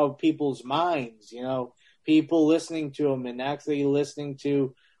power of people's minds, you know, people listening to him and actually listening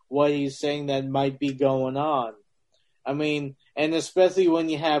to what he's saying that might be going on. I mean, and especially when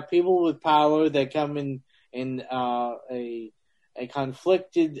you have people with power that come in a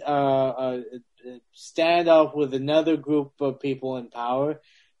conflicted standoff with another group of people in power,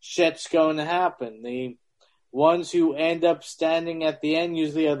 shit's going to happen. The ones who end up standing at the end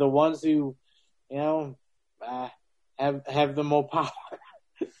usually are the ones who, you know, have the more power,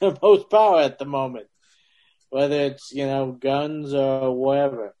 the most power at the moment, whether it's, you know, guns or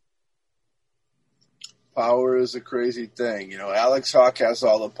whatever. Power is a crazy thing. You know, Alex Hawk has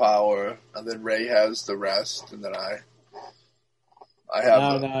all the power, and then Ray has the rest, and then I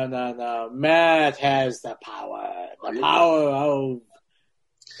have No. Matt has the power. The power of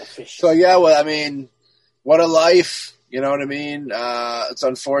the fish. So, yeah, well, I mean, what a life. You know what I mean? It's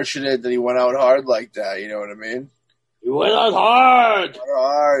unfortunate that he went out hard like that. You know what I mean? He went out hard. Went out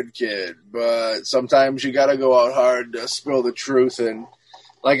hard, kid. But sometimes you got to go out hard to spill the truth and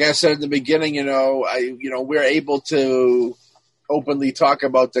like I said in the beginning, we're able to openly talk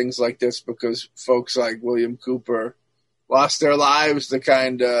about things like this because folks like William Cooper lost their lives to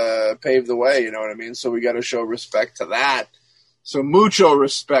kind of pave the way, you know what I mean? So we got to show respect to that. So much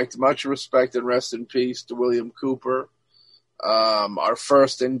respect, and rest in peace to William Cooper, our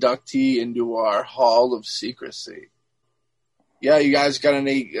first inductee into our Hall of Secrecy. Yeah, you guys got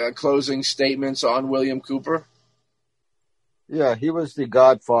any closing statements on William Cooper? Yeah, he was the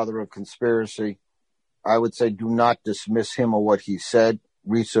godfather of conspiracy. I would say do not dismiss him or what he said.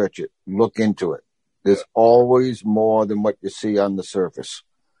 Research it. Look into it. There's always more than what you see on the surface.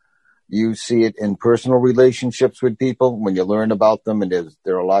 You see it in personal relationships with people when you learn about them, and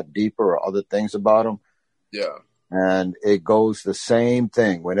they're a lot deeper or other things about them. Yeah. And it goes the same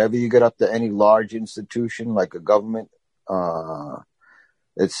thing. Whenever you get up to any large institution like a government,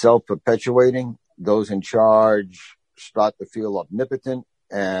 it's self-perpetuating. Those in charge start to feel omnipotent,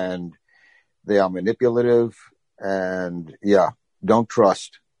 and they are manipulative. And, yeah, don't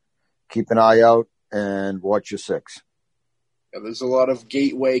trust. Keep an eye out and watch your six. Yeah, there's a lot of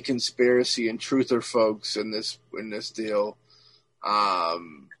gateway conspiracy and truther folks in this deal.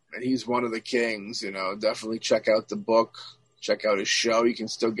 And he's one of the kings, Definitely check out the book. Check out his show. You can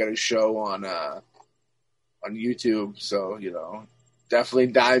still get his show on YouTube. So, definitely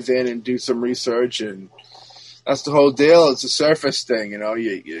dive in and do some research. And that's the whole deal. It's a surface thing,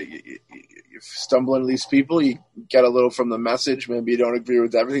 You stumble into these people, you get a little from the message. Maybe you don't agree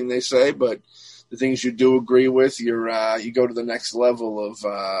with everything they say, but the things you do agree with, you go to the next level of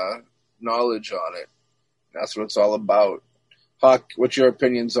knowledge on it. That's what it's all about. Huck, what's your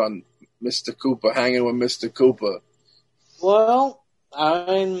opinions on Mr. Cooper, hanging with Mr. Cooper? Well,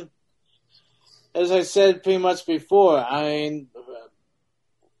 as I said pretty much before, I'm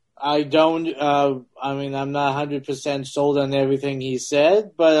not 100% sold on everything he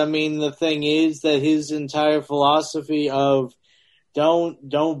said, but the thing is that his entire philosophy of don't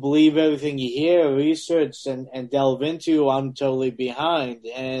believe everything you hear, research and delve into, I'm totally behind.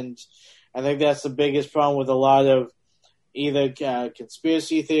 And I think that's the biggest problem with a lot of either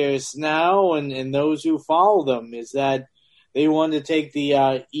conspiracy theorists now and those who follow them, is that they want to take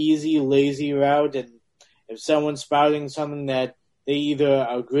the easy, lazy route. And if someone's spouting something that they either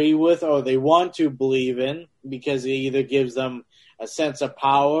agree with or they want to believe in, because it either gives them a sense of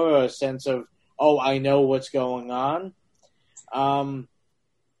power or a sense of, oh, I know what's going on.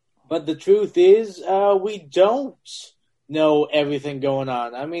 But the truth is, we don't know everything going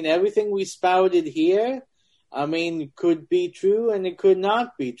on. Everything we spouted here, could be true and it could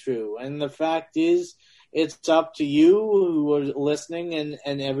not be true. And the fact is, it's up to you who are listening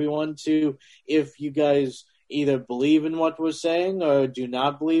and everyone to, if you guys either believe in what we're saying or do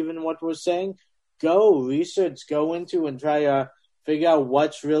not believe in what we're saying, go research, go into and try to figure out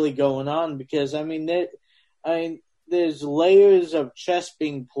what's really going on. Because, there's layers of chess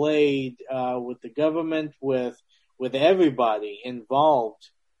being played with the government, with everybody involved,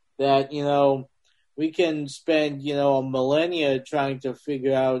 that, we can spend, a millennia trying to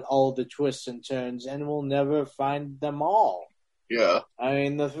figure out all the twists and turns, and we'll never find them all. Yeah.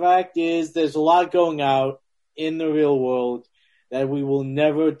 The fact is, there's a lot going out in the real world that we will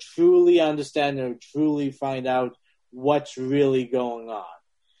never truly understand or truly find out what's really going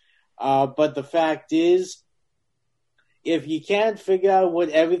on. But the fact is, if you can't figure out what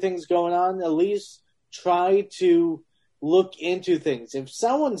everything's going on, at least try to look into things. If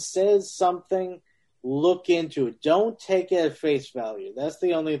someone says something, look into it. Don't take it at face value. That's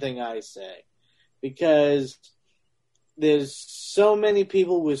the only thing I say. Because there's so many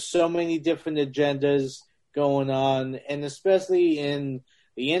people with so many different agendas going on, and especially in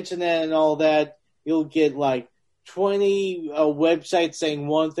the internet and all that, you'll get like 20 websites saying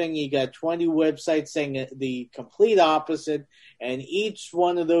one thing, you got 20 websites saying the complete opposite, and each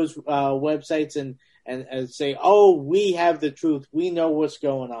one of those websites and say, oh, we have the truth, we know what's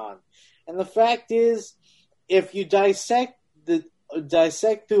going on. And the fact is, if you dissect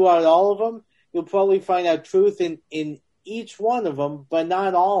throughout all of them, you'll probably find out truth in each one of them, but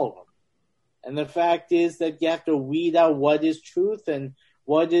not all of them. And the fact is that you have to weed out what is truth and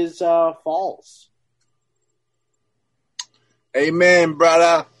what is false. Amen,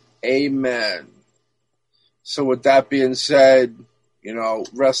 brother. Amen. So with that being said,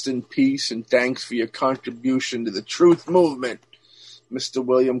 rest in peace and thanks for your contribution to the truth movement, Mr.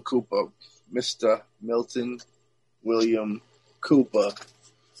 William Cooper, Mr. Milton William Cooper,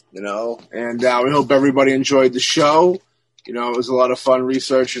 and we hope everybody enjoyed the show. It was a lot of fun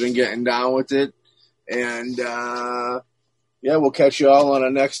researching and getting down with it. And, we'll catch you all on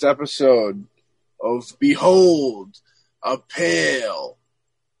our next episode of Behold a Pale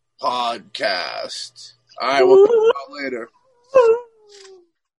Podcast. All right, we'll talk about it later.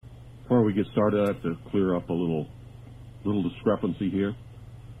 Before we get started, I have to clear up a little discrepancy here.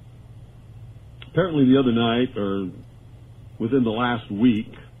 Apparently the other night, or within the last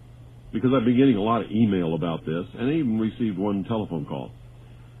week, because I've been getting a lot of email about this, and I even received one telephone call.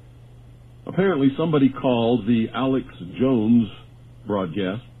 Apparently somebody called the Alex Jones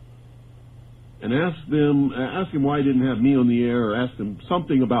broadcast and asked him why he didn't have me on the air, or asked him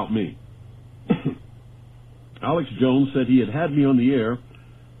something about me. Alex Jones said he had me on the air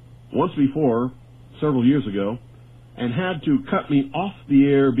once before, several years ago, and had to cut me off the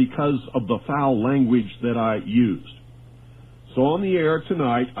air because of the foul language that I used. So on the air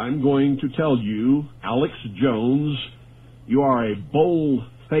tonight, I'm going to tell you, Alex Jones, you are a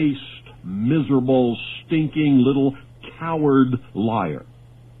bold-faced, miserable, stinking little coward liar.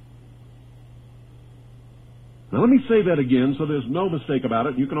 Now let me say that again so there's no mistake about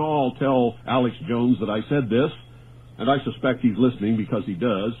it. You can all tell Alex Jones that I said this, and I suspect he's listening because he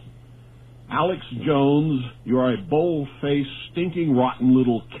does. Alex Jones, you are a bold-faced, stinking, rotten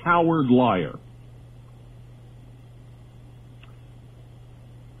little coward liar.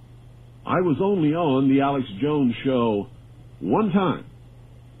 I was only on the Alex Jones show one time.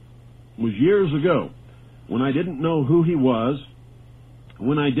 It was years ago, when I didn't know who he was,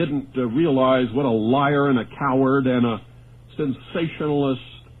 when I didn't realize what a liar and a coward and a sensationalist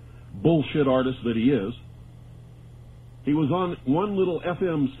bullshit artist that he is. He was on one little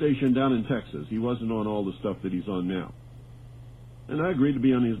FM station down in Texas. He wasn't on all the stuff that he's on now. And I agreed to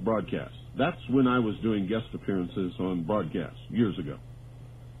be on his broadcast. That's when I was doing guest appearances on broadcasts, years ago.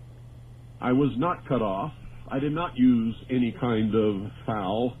 I was not cut off. I did not use any kind of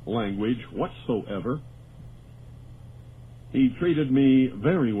foul language whatsoever. He treated me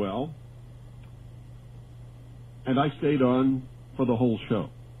very well, and I stayed on for the whole show.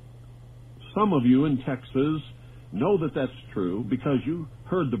 Some of you in Texas know that that's true because you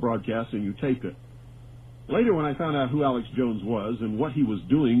heard the broadcast and you taped it. Later, when I found out who Alex Jones was and what he was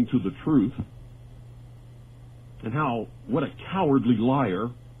doing to the truth, and what a cowardly liar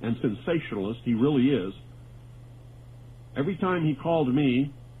and sensationalist he really is, every time he called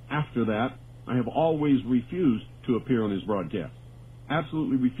me after that, I have always refused to appear on his broadcast.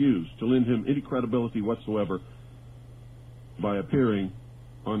 Absolutely refused to lend him any credibility whatsoever by appearing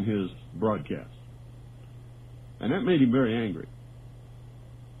on his broadcast. And that made him very angry.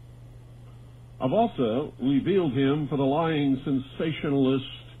 I've also revealed him for the lying, sensationalist,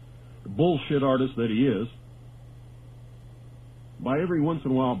 bullshit artist that he is by every once in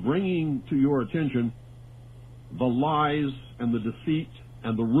a while bringing to your attention the lies and the deceit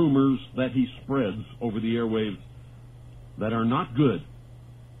and the rumors that he spreads over the airwaves that are not good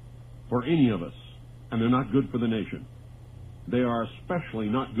for any of us, and they're not good for the nation. They are especially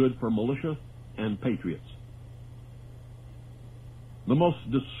not good for militia and patriots. The most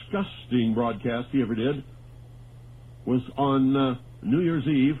disgusting broadcast he ever did was on New Year's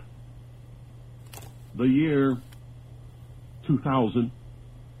Eve, the year 2000,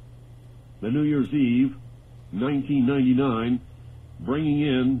 the New Year's Eve, 1999, bringing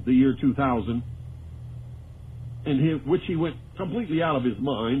in the year 2000, which he went completely out of his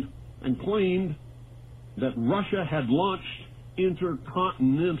mind and claimed that Russia had launched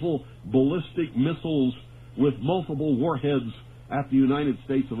intercontinental ballistic missiles with multiple warheads at the United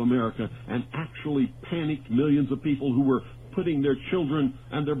States of America, and actually panicked millions of people who were putting their children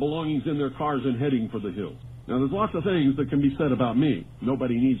and their belongings in their cars and heading for the hills. Now, there's lots of things that can be said about me.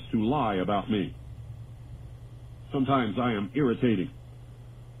 Nobody needs to lie about me. Sometimes I am irritating.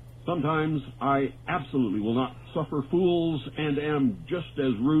 Sometimes I absolutely will not suffer fools and am just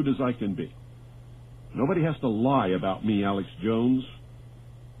as rude as I can be. Nobody has to lie about me, Alex Jones.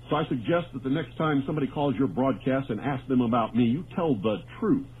 So I suggest that the next time somebody calls your broadcast and asks them about me, you tell the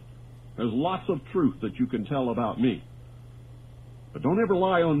truth. There's lots of truth that you can tell about me. But don't ever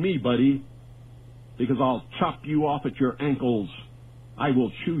lie on me, buddy, because I'll chop you off at your ankles. I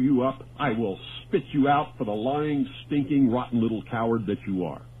will chew you up. I will spit you out for the lying, stinking, rotten little coward that you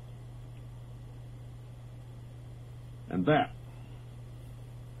are. And that,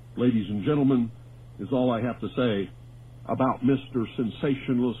 ladies and gentlemen, is all I have to say about Mr.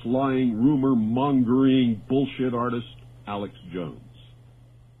 Sensationalist, lying, rumor-mongering, bullshit artist, Alex Jones.